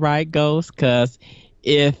train ride goes, cause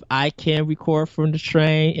if I can record from the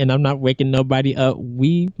train and I'm not waking nobody up,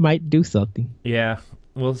 we might do something. Yeah,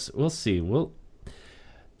 we'll see.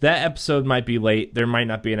 That episode might be late. There might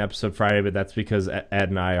not be an episode Friday, but that's because Ed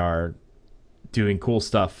and I are doing cool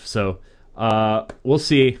stuff. So we'll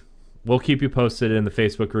see. We'll keep you posted in the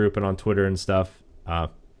Facebook group and on Twitter and stuff.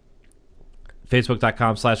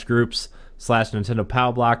 Facebook.com/groups/Nintendo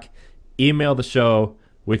Power Block. Email the show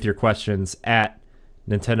with your questions at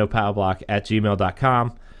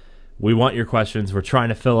NintendoPowerBlock@gmail.com. We want your questions. We're trying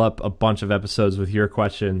to fill up a bunch of episodes with your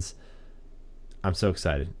questions. I'm so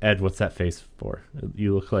excited. Ed, what's that face for?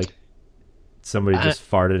 You look like somebody just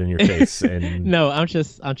farted in your face. And No, I'm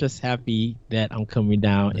just happy that I'm coming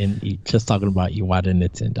down and just talking about Iwata and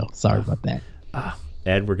Nintendo. Sorry about that.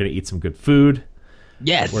 Ed, we're going to eat some good food.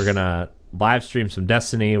 Yes. We're going to live stream some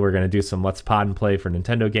Destiny. We're going to do some Let's Pod and Play for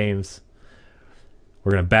Nintendo games.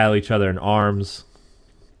 We're going to battle each other in ARMS.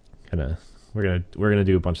 We're gonna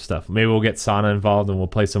do a bunch of stuff. Maybe we'll get Sana involved and we'll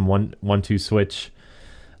play some 1-2 Switch.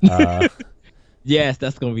 Yes,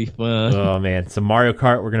 that's gonna be fun. Oh man, some Mario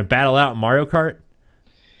Kart. We're gonna battle out in Mario Kart.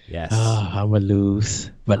 Yes. Oh, I'm gonna lose,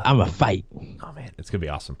 but I'm gonna fight. Oh man, it's gonna be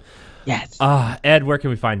awesome. Yes. Ed, where can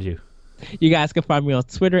we find you? You guys can find me on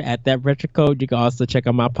Twitter at @RetroCode. You can also check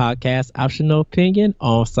out my podcast, Optional Opinion,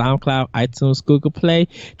 on SoundCloud, iTunes, Google Play.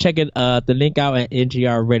 Check the link out at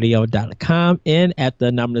ngrradio.com and at the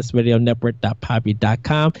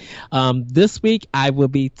anomalous.radio.network.poppy.com. This week, I will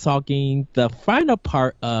be talking the final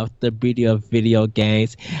part of the video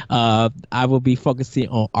games. I will be focusing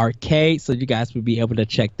on arcade, so you guys will be able to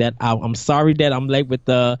check that out. I'm sorry that I'm late with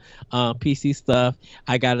the PC stuff.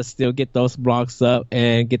 I got to still get those blogs up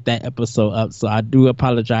and get that episode up, so I do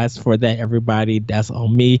apologize for that, everybody. That's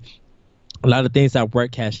on me. A lot of things at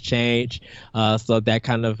work has changed, so that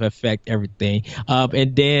kind of affect everything.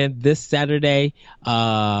 And then this Saturday,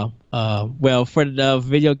 for the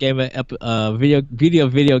video games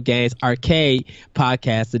arcade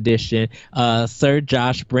podcast edition, Sir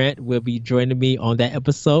Josh Brent will be joining me on that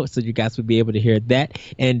episode, so you guys will be able to hear that.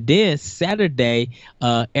 And then Saturday,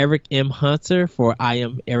 Eric M. Hunter for I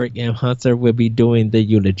Am Eric M. Hunter will be doing the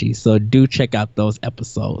eulogy. So do check out those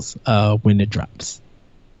episodes when it drops.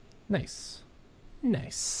 Nice.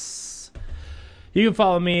 You can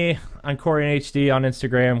follow me on CorianHD on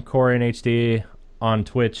Instagram, CorianHD on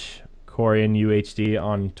Twitch, CorianUHD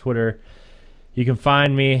on Twitter. You can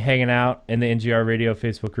find me hanging out in the NGR Radio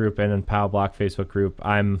Facebook group and in Power Block Facebook group.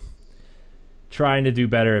 I'm trying to do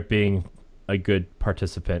better at being a good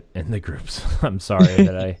participant in the groups. I'm sorry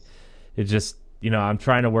that I'm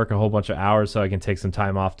trying to work a whole bunch of hours so I can take some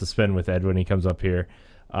time off to spend with Ed when he comes up here.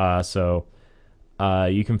 So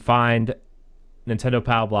you can find Nintendo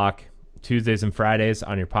Power Block Tuesdays and Fridays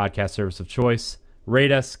on your podcast service of choice.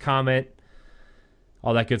 Rate us, comment,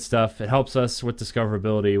 all that good stuff. It helps us with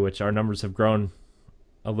discoverability, which our numbers have grown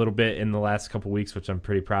a little bit in the last couple weeks, which I'm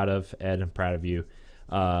pretty proud of. Ed, I'm proud of you.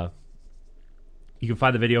 You can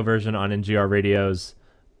find the video version on NGR Radio's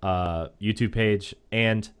YouTube page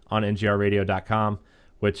and on ngrradio.com,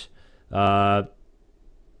 which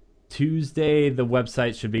Tuesday the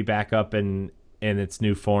website should be back up in its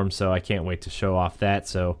new form, so I can't wait to show off that.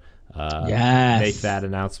 So make that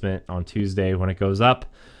announcement on Tuesday when it goes up.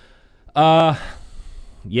 I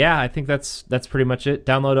think that's pretty much it.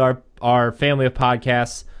 Download our family of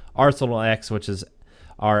podcasts, Arsenal X, which is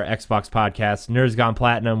our Xbox podcast, Nerds Gone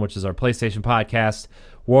Platinum, which is our PlayStation podcast,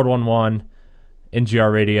 World 1-1,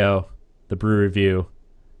 NGR Radio, The Brew Review,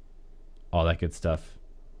 all that good stuff.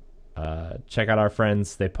 Check out our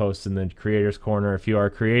friends. They post in the Creators Corner. If you are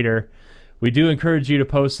a creator, we do encourage you to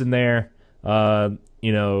post in there,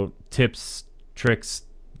 tips, tricks,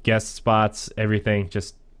 guest spots, everything.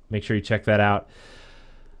 Just make sure you check that out.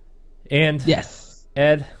 And yes,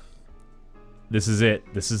 Ed, this is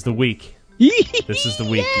it. This is the week. This is the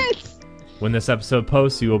week. Yes! When this episode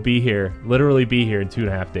posts, you will literally be here in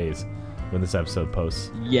 2.5 days when this episode posts.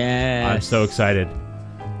 Yes. I'm so excited.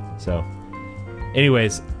 So,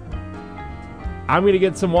 anyways, I'm going to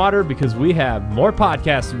get some water because we have more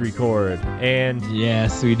podcasts to record. And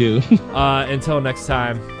yes, we do. Until next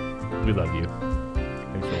time, we love you.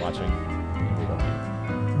 Thanks for watching. We love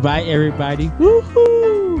you. Bye, everybody.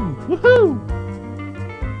 Woohoo! Woohoo!